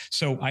so.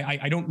 So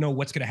I don't know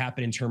what's going to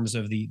happen in terms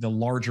of the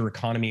larger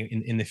economy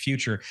in the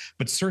future,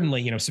 but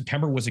certainly,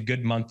 September was a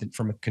good month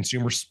from a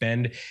consumer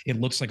spend. It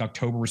looks like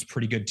October was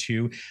pretty good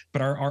too.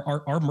 But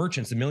our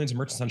merchants, the millions of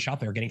merchants on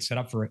Shopify, are getting set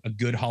up for a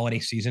good holiday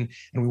season,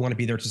 and we want to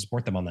be there to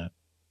support them on that.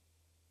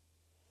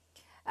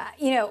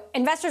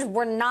 Investors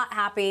were not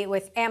happy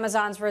with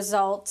Amazon's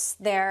results.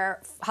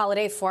 Their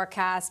holiday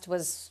forecast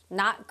was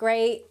not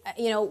great.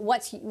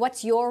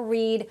 What's your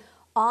read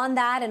on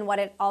that and what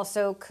it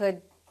also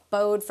could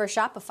bode for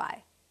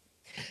Shopify?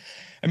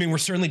 I mean, we're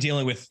certainly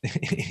dealing with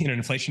an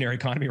inflationary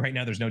economy right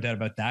now. There's no doubt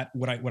about that.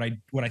 What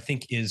I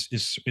think is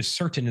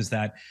certain is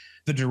that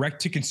the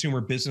direct-to-consumer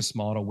business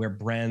model, where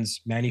brands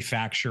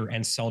manufacture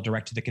and sell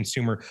direct to the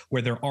consumer,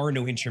 where there are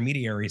no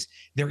intermediaries,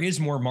 there is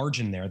more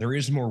margin there. There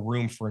is more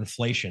room for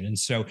inflation. And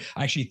so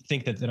I actually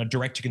think that a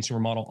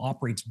direct-to-consumer model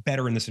operates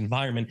better in this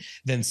environment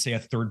than, say, a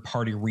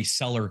third-party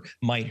reseller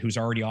might, who's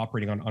already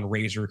operating on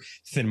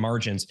razor-thin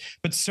margins.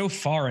 But so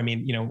far, I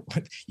mean,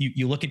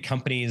 you look at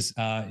companies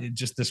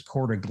just this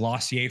quarter,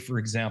 Glossier, for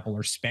example,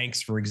 or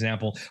Spanx, for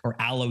example, or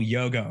Alo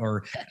Yoga,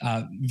 or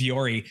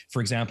Viore,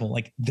 for example,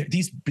 like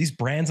these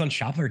brands on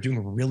Shopify are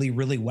doing really,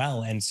 really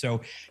well. And so,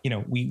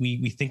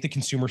 we think the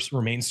consumer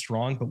remains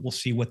strong, but we'll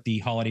see what the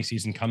holiday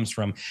season comes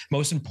from.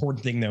 Most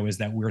important thing, though, is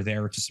that we're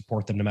there to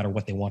support them no matter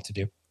what they want to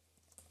do.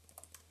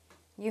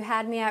 You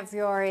had me at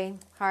Viore,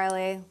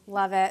 Harley.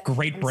 Love it.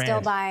 Great brand.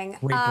 Still buying.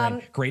 Great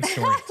brand. Great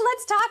story.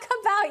 Let's talk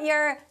about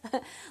your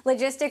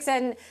logistics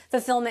and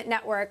fulfillment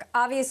network.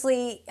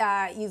 Obviously,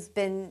 you've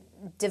been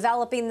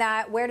developing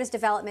that. Where does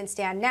development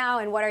stand now,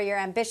 and what are your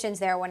ambitions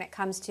there when it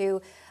comes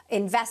to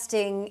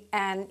investing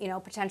and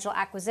potential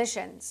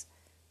acquisitions?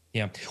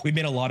 Yeah, we've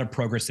made a lot of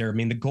progress there. I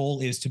mean, the goal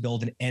is to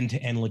build an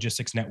end-to-end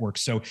logistics network.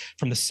 So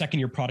from the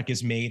second your product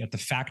is made at the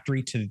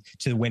factory to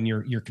when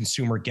your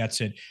consumer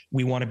gets it,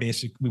 we want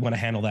to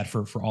handle that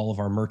for all of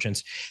our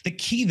merchants. The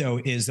key, though,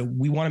 is that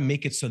we want to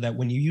make it so that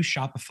when you use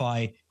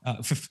Shopify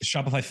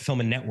Shopify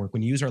Fulfillment Network,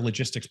 when you use our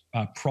logistics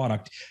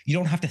product, you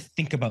don't have to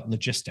think about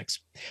logistics.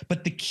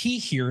 But the key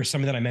here is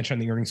something that I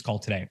mentioned on the earnings call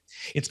today.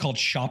 It's called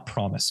Shop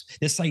Promise.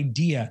 This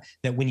idea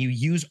that when you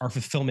use our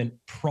fulfillment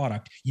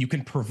product, you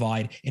can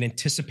provide an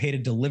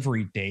anticipated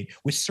delivery date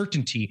with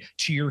certainty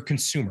to your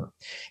consumer.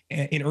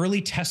 In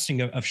early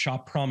testing of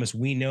Shop Promise,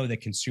 we know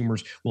that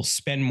consumers will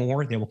spend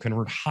more, they will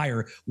convert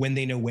higher when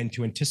they know when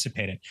to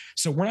anticipate it.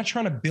 So we're not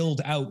trying to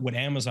build out what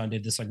Amazon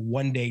did, this like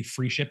one-day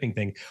free shipping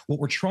thing. What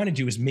we're trying to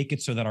do is make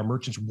it so that our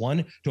merchants,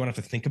 one, don't have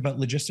to think about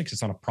logistics.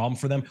 It's not a problem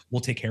for them.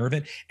 We'll take care of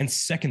it. And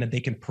second, that they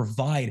can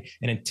provide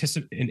an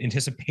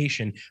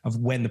anticipation of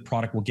when the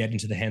product will get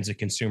into the hands of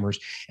consumers.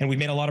 And we've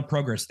made a lot of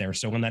progress there.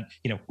 So when that,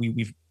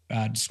 we've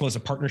disclosed a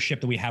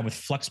partnership that we have with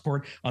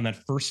Flexport on that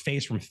first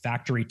phase from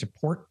factory to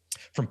port.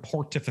 From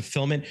port to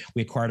fulfillment,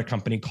 we acquired a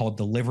company called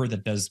Deliver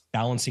that does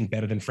balancing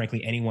better than,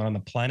 frankly, anyone on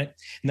the planet.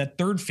 And that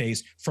third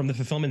phase, from the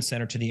fulfillment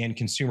center to the end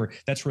consumer,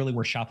 that's really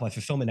where Shopify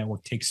Fulfillment Network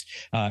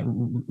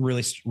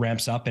really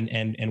ramps up.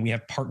 And we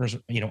have partners,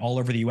 all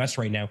over the U.S.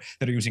 right now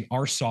that are using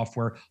our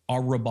software,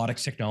 our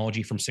robotics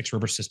technology from Six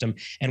River System,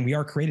 and we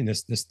are creating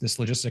this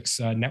logistics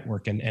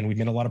network. And we've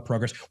made a lot of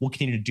progress. We'll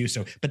continue to do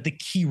so. But the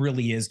key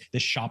really is the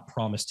Shop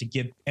Promise, to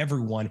give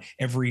everyone,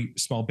 every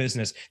small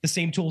business, the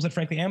same tools that,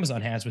 frankly,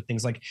 Amazon has with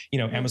things like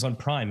Amazon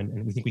Prime,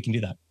 and we think we can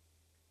do that.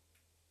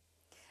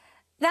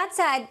 That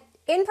said,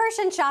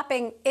 in-person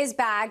shopping is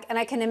back, and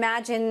I can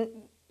imagine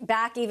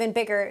back even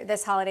bigger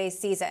this holiday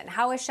season.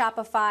 How is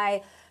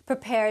Shopify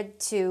prepared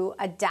to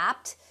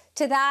adapt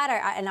to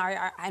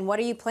that, and what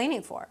are you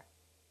planning for?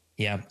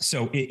 Yeah,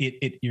 so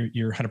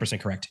you're 100%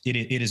 correct.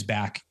 It is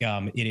back.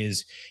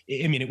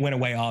 It went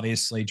away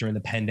obviously during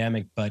the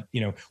pandemic, but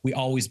we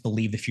always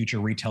believe the future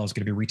of retail is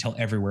going to be retail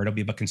everywhere. It'll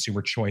be about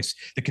consumer choice.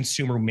 The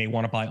consumer may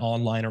want to buy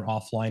online or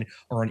offline,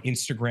 or on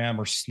Instagram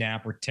or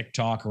Snap or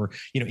TikTok, or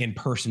in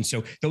person.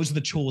 So those are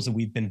the tools that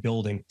we've been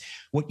building.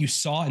 What you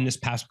saw in this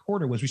past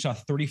quarter was we saw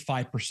a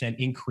 35%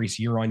 increase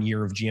year on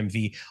year of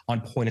GMV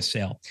on point of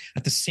sale.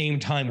 At the same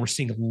time, we're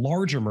seeing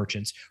larger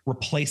merchants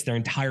replace their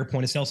entire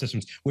point of sale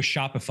systems with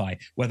Shopify,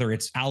 whether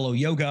it's Alo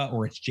Yoga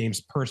or it's James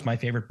Purse, my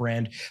favorite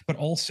brand. But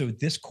also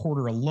this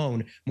quarter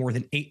alone, more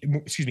than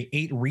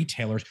eight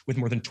retailers with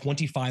more than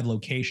 25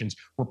 locations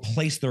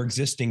replaced their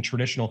existing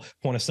traditional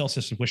point of sale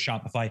systems with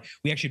Shopify.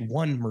 We actually had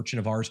one merchant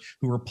of ours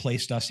who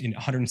replaced us in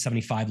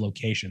 175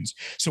 locations.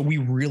 So we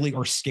really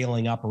are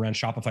scaling up around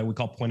Shopify. We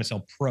call Point of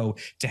Sale Pro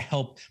to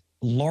help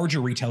larger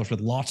retailers with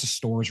lots of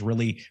stores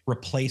really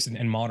replace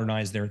and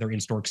modernize their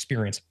in-store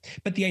experience.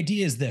 But the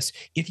idea is this: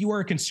 if you are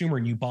a consumer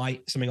and you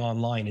buy something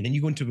online and then you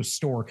go into a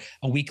store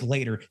a week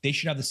later, they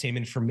should have the same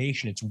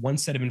information. It's one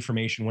set of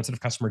information, one set of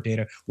customer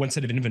data, one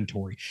set of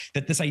inventory.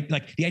 That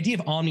the idea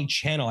of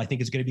omni-channel, I think,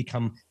 is going to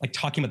become like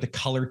talking about the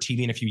color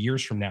TV in a few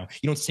years from now.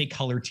 You don't say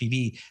color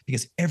TV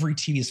because every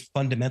TV is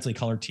fundamentally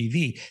color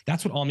TV.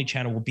 That's what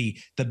omni-channel will be.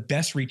 The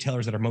best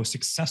retailers that are most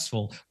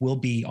successful will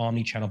be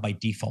omni-channel by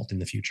default in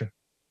the future.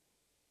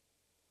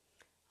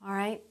 All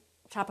right,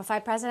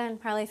 Shopify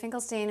President Harley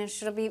Finkelstein,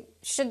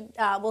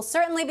 will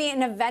certainly be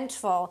an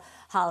eventful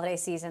holiday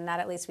season.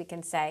 That at least we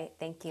can say.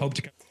 Thank you.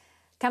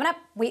 Coming up,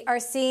 we are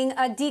seeing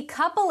a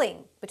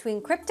decoupling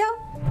between crypto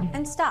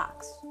and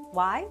stocks.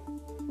 Why?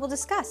 We'll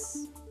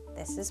discuss.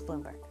 This is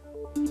Bloomberg.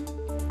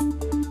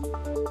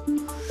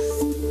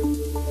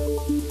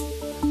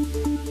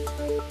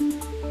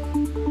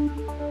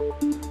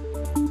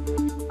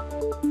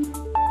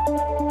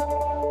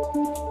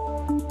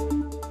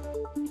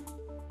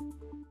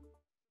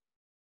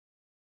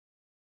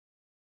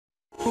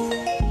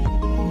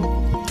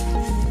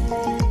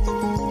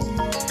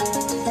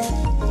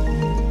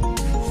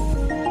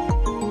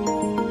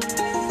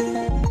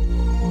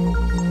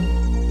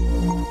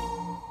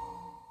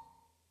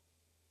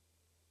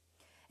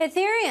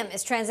 Ethereum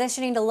is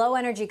transitioning to low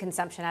energy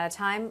consumption at a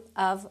time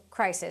of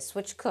crisis,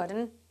 which could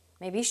and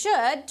maybe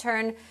should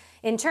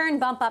in turn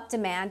bump up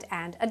demand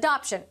and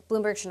adoption.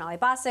 Bloomberg's Sonali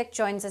Basak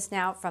joins us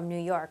now from New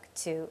York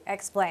to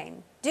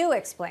explain. Do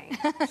explain,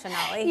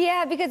 Sonali.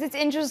 Yeah, because it's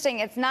interesting.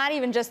 It's not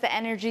even just the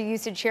energy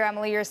usage here,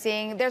 Emily, you're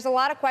seeing. There's a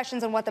lot of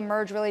questions on what the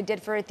merge really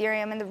did for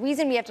Ethereum. And the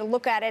reason we have to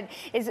look at it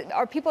is,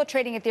 are people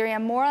trading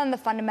Ethereum more on the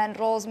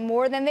fundamentals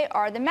more than they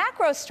are the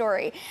macro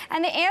story?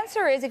 And the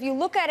answer is, if you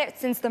look at it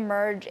since the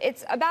merge,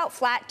 it's about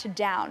flat to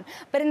down.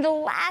 But in the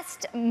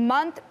last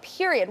month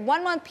period,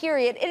 1 month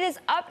period, it is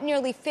up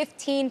nearly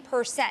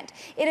 15%.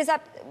 It is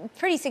up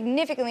pretty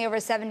significantly over a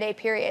 7-day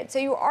period. So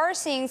you are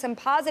seeing some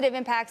positive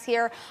impacts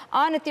here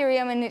on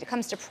Ethereum when it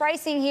comes to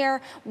pricing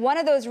here. One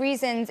of those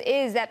reasons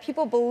is that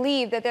people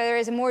believe that there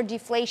is a more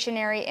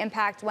deflationary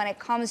impact when it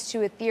comes to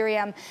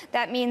Ethereum.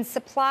 That means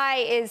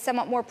supply is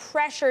somewhat more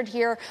pressured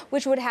here,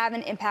 which would have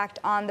an impact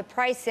on the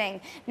pricing.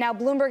 Now,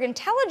 Bloomberg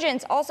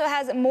Intelligence also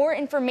has more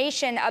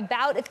information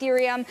about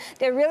Ethereum.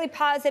 They're really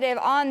positive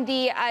on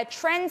the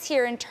trends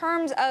here in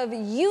terms of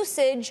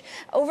usage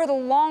over the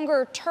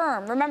longer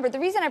term. Remember, number. The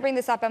reason I bring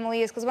this up,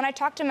 Emily, is because when I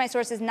talk to my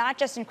sources, not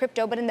just in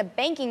crypto, but in the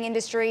banking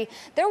industry,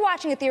 they're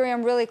watching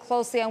Ethereum really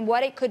closely on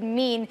what it could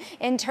mean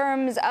in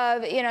terms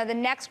of, the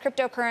next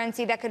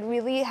cryptocurrency that could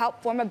really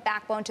help form a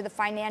backbone to the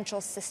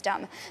financial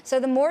system. So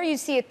the more you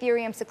see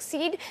Ethereum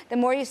succeed, the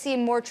more you see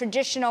more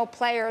traditional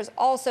players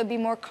also be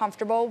more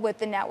comfortable with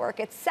the network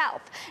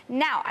itself.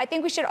 Now, I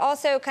think we should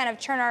also kind of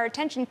turn our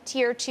attention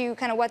here to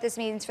kind of what this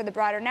means for the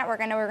broader network.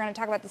 I know we're going to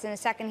talk about this in a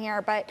second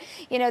here, but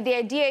the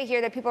idea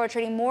here that people are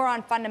trading more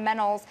on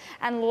fundamentals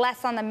and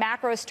less on the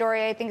macro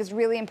story, I think, is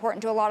really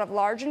important to a lot of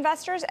large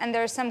investors. And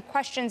there's some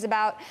questions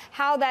about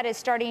how that is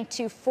starting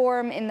to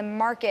form in the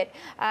market,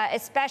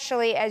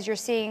 especially as you're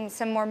seeing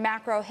some more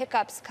macro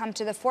hiccups come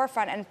to the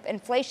forefront and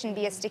inflation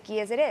be as sticky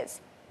as it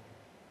is.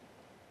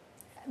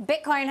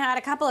 Bitcoin had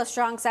a couple of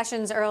strong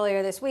sessions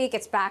earlier this week.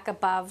 It's back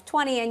above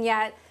 20, and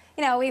yet,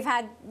 we've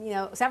had,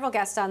 several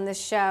guests on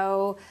this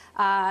show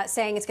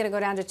saying it's going to go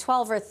down to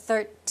 12 or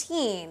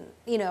 13.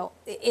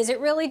 Is it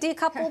really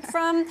decoupled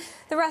from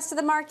the rest of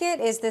the market?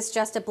 Is this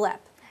just a blip?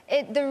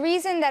 The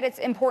reason that it's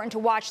important to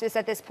watch this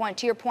at this point,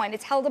 to your point,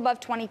 it's held above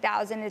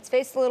 20,000. It's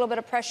faced a little bit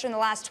of pressure in the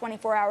last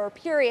 24-hour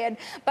period.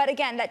 But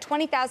again, that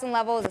 20,000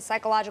 level is a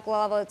psychological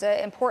level. It's an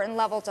important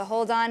level to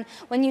hold on.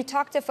 When you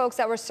talk to folks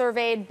that were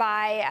surveyed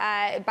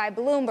by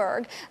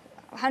Bloomberg,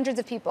 hundreds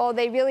of people,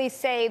 they really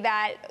say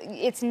that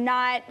it's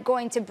not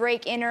going to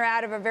break in or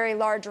out of a very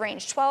large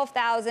range.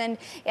 12,000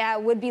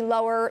 would be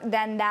lower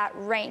than that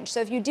range. So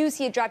if you do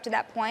see it drop to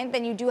that point,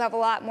 then you do have a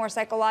lot more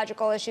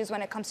psychological issues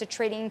when it comes to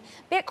trading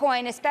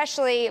Bitcoin,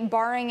 especially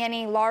barring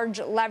any large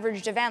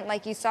leveraged event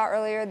like you saw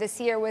earlier this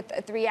year with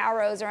 3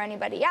 Arrows or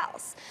anybody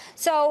else.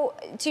 So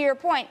to your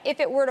point,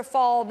 if it were to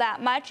fall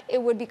that much, it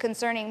would be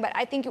concerning. But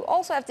I think you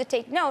also have to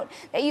take note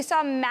that you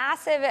saw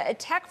massive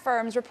tech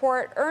firms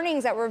report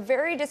earnings that were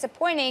very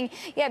disappointing.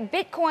 Yet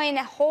Bitcoin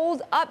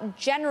holds up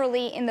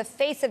generally in the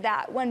face of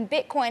that, when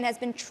Bitcoin has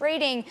been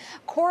trading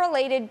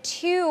correlated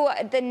to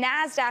the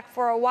NASDAQ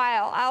for a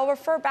while. I'll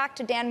refer back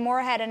to Dan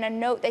Moorhead and a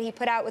note that he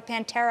put out with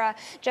Pantera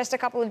just a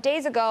couple of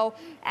days ago,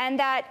 and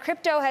that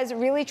crypto has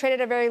really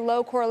traded a very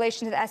low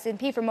correlation to the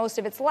S&P for most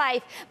of its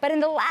life. But in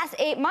the last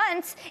 8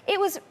 months, it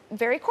was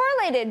very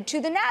correlated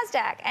to the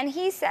NASDAQ. And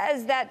he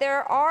says that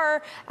there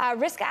are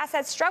risk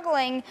assets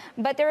struggling,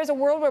 but there is a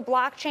world where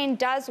blockchain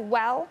does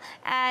well,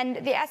 and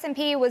the S&P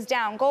was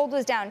down, gold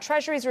was down,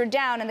 treasuries were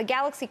down, and the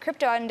Galaxy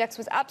Crypto Index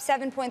was up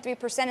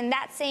 7.3% in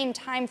that same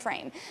time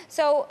frame.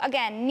 So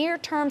again,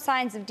 near-term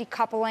signs of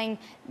decoupling.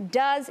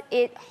 Does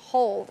it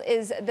hold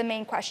is the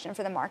main question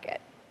for the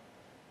market.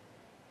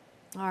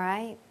 All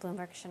right,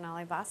 Bloomberg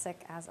Sonali Basak,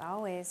 as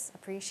always,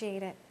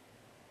 appreciate it.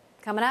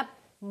 Coming up,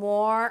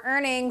 more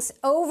earnings,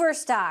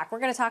 Overstock. We're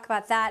going to talk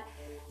about that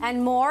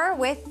and more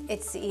with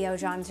its CEO,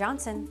 John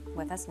Johnson,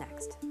 with us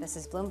next. This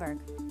is Bloomberg.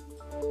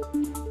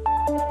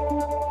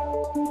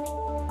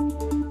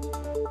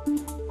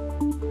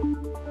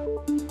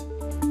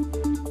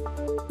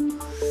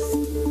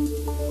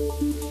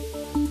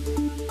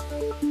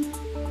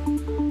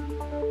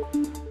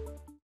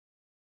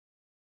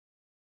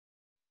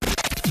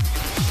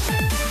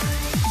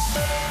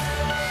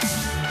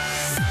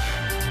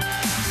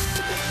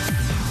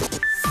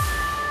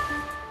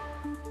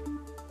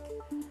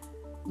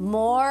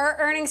 More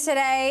earnings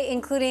today,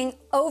 including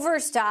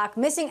Overstock,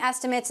 missing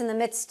estimates in the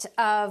midst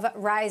of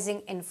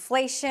rising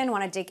inflation.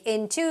 Want to dig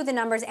into the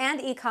numbers and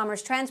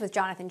e-commerce trends with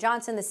Jonathan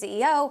Johnson, the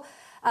CEO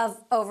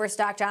of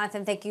Overstock.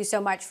 Jonathan, thank you so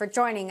much for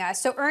joining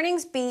us. So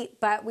earnings beat,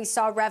 but we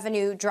saw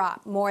revenue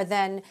drop more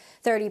than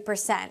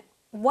 30%.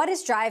 What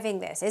is driving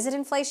this? Is it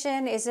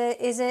inflation? Is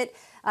it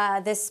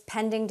this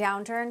pending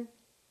downturn?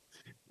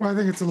 Well, I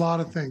think it's a lot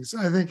of things.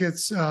 I think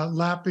it's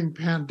lapping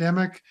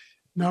pandemic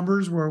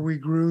numbers where we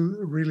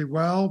grew really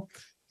well.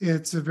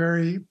 It's a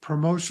very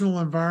promotional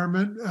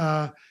environment.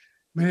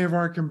 Many of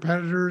our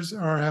competitors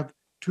have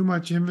too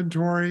much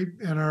inventory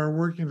and are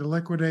working to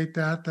liquidate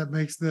that. That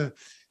makes the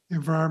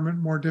environment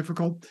more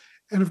difficult.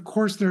 And of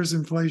course, there's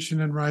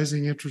inflation and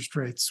rising interest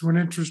rates. When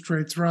interest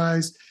rates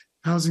rise,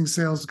 housing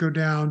sales go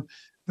down.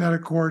 That,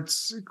 of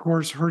course,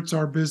 hurts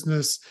our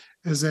business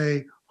as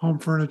a home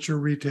furniture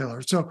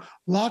retailer. So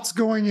lots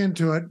going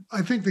into it.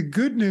 I think the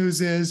good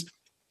news is,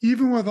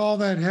 even with all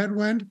that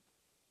headwind,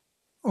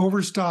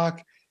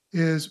 Overstock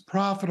is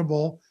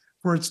profitable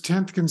for its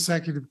 10th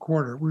consecutive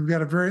quarter. We've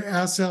got a very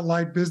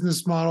asset-light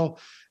business model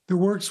that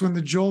works when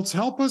the jolts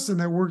help us and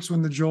that works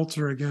when the jolts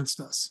are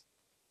against us.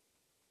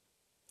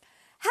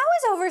 How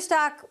is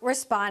Overstock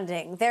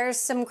responding? There's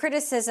some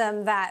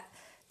criticism that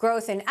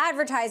growth in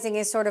advertising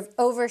is sort of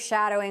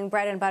overshadowing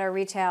bread and butter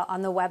retail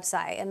on the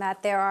website and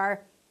that there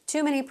are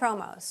too many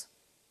promos.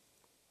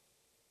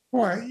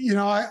 Boy,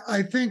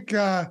 I think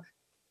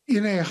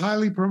in a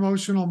highly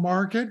promotional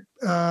market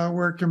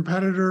where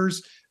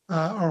competitors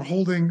are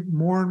holding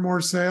more and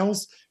more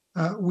sales,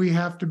 we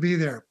have to be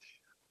there.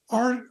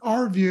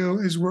 Our view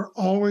is we're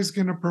always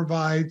going to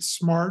provide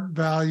smart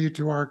value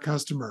to our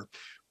customer,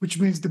 which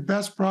means the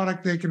best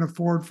product they can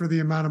afford for the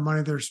amount of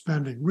money they're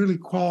spending, really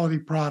quality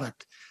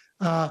product.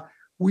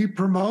 We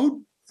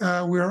promote.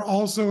 We are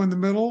also in the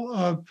middle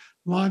of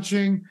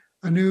launching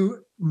a new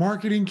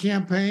marketing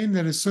campaign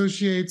that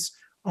associates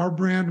our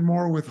brand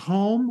more with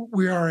home.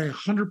 We are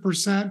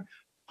 100%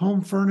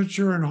 home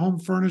furniture and home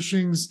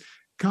furnishings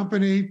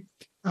company.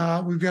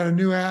 We've got a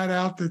new ad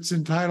out that's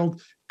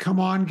entitled, "Come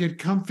On, Get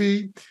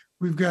Comfy."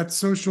 We've got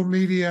social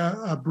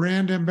media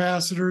brand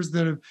ambassadors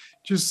that have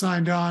just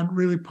signed on,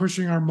 really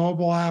pushing our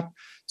mobile app.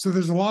 So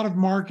there's a lot of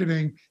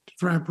marketing to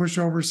try and push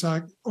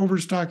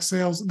overstock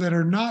sales that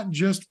are not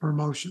just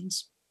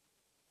promotions.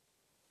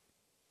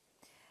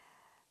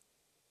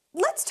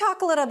 Let's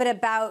talk a little bit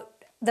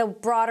about the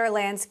broader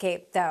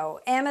landscape, though.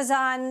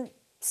 Amazon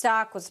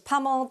stock was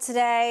pummeled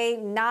today,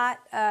 not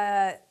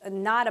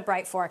a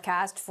bright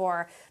forecast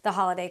for the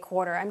holiday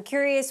quarter. I'm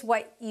curious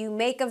what you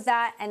make of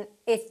that, and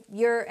if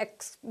you're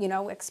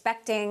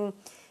expecting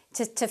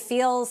to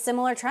feel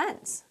similar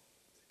trends.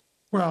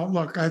 Well,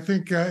 look, I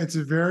think it's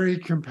a very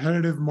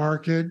competitive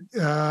market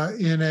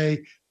in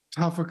a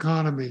tough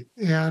economy.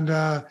 And,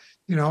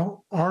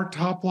 our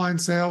top line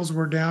sales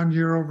were down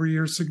year over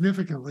year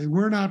significantly.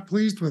 We're not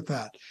pleased with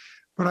that.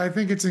 But I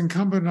think it's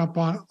incumbent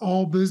upon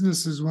all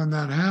businesses when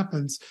that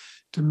happens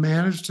to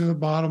manage to the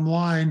bottom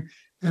line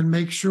and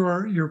make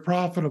sure you're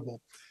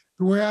profitable.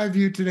 The way I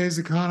view today's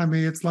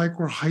economy, it's like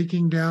we're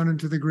hiking down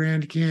into the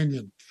Grand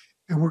Canyon,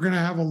 and we're going to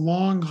have a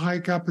long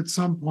hike up at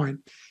some point.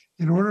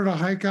 In order to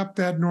hike up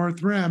that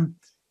North Rim,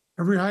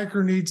 every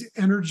hiker needs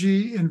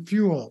energy and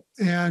fuel.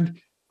 And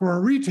for a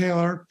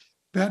retailer,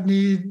 that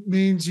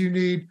means you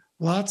need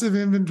lots of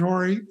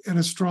inventory and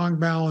a strong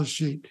balance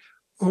sheet.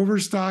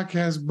 Overstock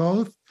has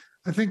both.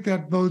 I think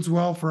that bodes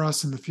well for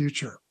us in the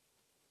future.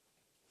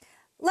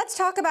 Let's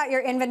talk about your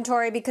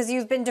inventory, because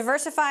you've been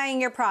diversifying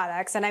your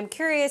products, and I'm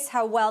curious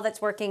how well that's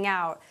working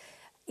out.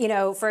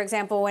 For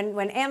example,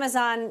 when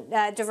Amazon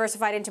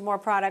diversified into more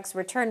products,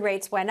 return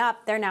rates went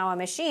up. They're now a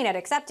machine at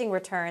accepting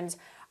returns.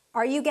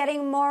 Are you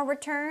getting more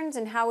returns,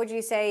 and how would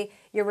you say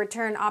your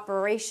return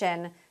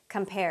operation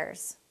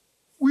compares?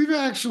 We've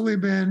actually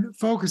been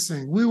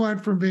focusing. We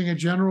went from being a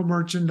general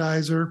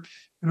merchandiser,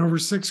 and over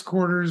 6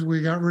 quarters,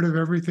 we got rid of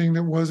everything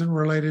that wasn't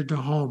related to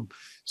home.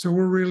 So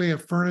we're really a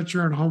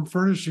furniture and home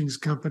furnishings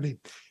company.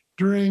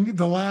 During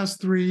the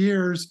last 3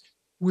 years,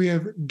 we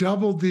have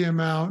doubled the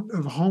amount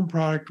of home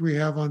product we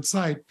have on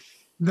site.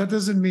 That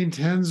doesn't mean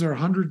tens or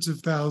hundreds of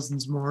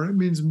thousands more. It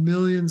means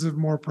millions of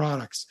more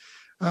products.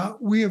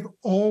 We have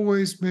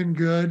always been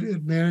good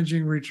at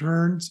managing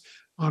returns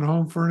on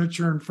home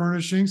furniture and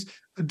furnishings,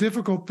 a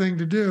difficult thing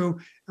to do.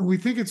 And we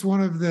think it's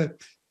one of the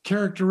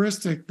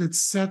characteristics that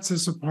sets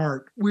us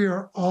apart. We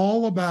are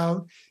all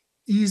about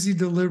easy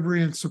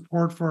delivery and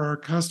support for our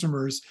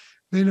customers.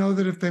 They know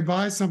that if they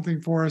buy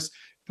something for us,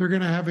 they're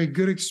going to have a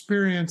good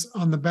experience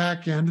on the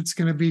back end. It's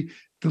going to be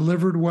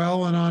delivered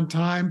well and on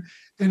time.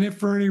 And if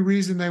for any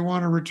reason they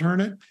want to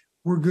return it,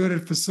 we're good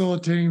at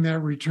facilitating that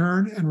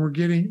return. And we're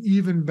getting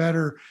even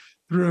better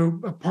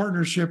through a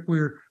partnership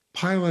we're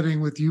piloting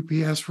with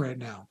UPS right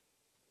now.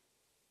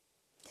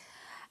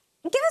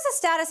 Give us a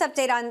status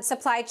update on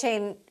supply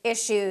chain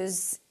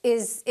issues.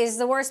 Is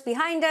the worst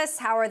behind us?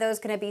 How are those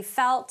going to be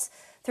felt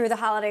through the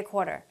holiday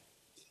quarter?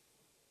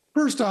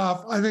 First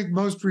off, I think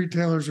most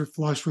retailers are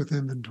flush with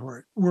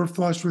inventory. We're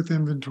flush with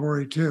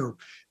inventory too.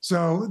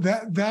 So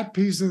that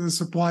piece of the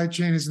supply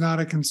chain is not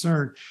a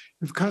concern.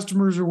 If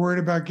customers are worried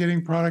about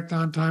getting product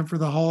on time for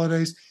the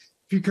holidays,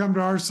 if you come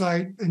to our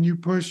site and you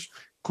push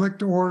click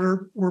to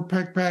order, we're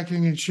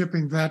packing and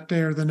shipping that day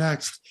or the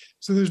next.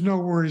 So there's no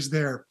worries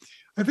there.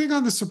 I think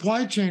on the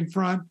supply chain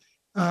front,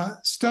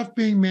 stuff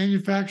being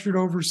manufactured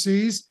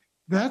overseas,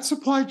 that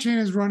supply chain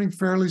is running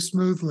fairly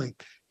smoothly.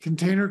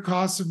 Container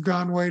costs have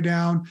gone way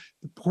down.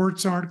 The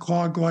ports aren't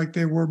clogged like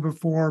they were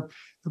before.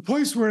 The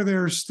place where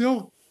there are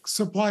still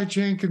supply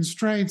chain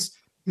constraints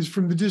is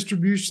from the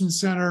distribution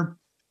center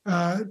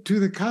to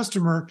the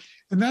customer.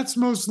 And that's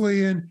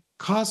mostly in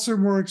costs are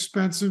more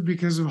expensive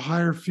because of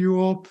higher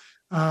fuel,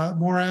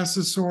 more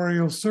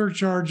accessorial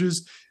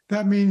surcharges.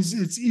 That means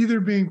it's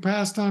either being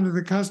passed on to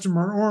the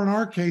customer or, in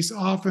our case,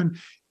 often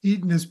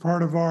eaten as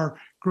part of our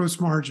gross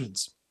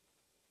margins.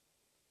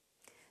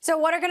 So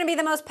what are going to be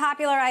the most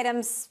popular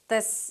items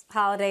this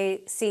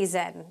holiday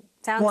season?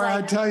 Sounds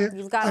like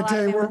you've got a lot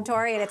of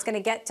inventory and it's going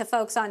to get to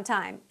folks on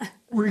time.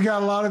 We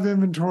got a lot of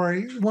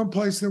inventory. One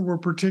place that we're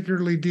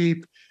particularly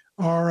deep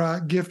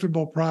are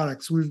giftable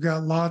products. We've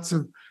got lots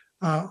of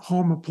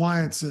home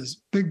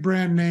appliances, big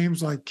brand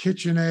names like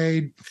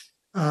KitchenAid,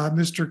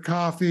 Mr.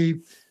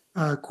 Coffee,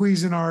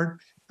 Cuisinart.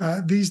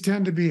 These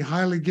tend to be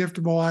highly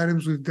giftable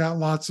items. We've got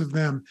lots of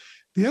them.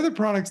 The other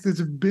products that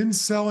have been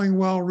selling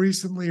well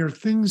recently are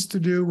things to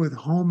do with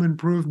home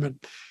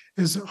improvement.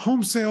 As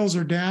home sales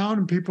are down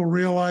and people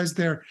realize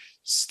they're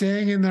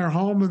staying in their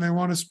home and they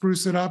want to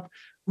spruce it up,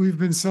 we've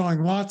been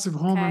selling lots of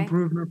home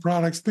improvement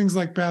products, things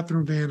like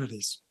bathroom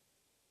vanities.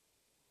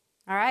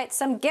 All right,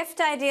 some gift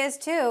ideas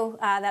too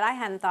that I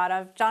hadn't thought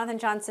of. Jonathan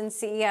Johnson,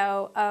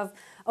 CEO of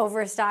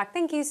Overstock,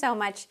 thank you so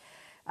much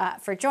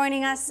for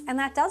joining us. And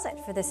that does it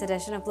for this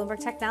edition of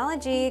Bloomberg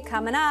Technology.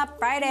 Coming up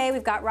Friday,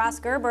 we've got Ross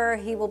Gerber.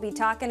 He will be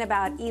talking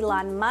about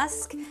Elon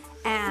Musk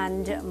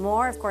and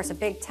more. Of course, a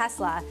big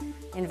Tesla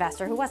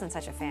investor who wasn't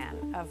such a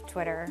fan of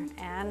Twitter.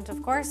 And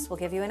of course, we'll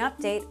give you an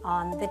update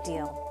on the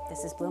deal.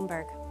 This is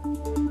Bloomberg.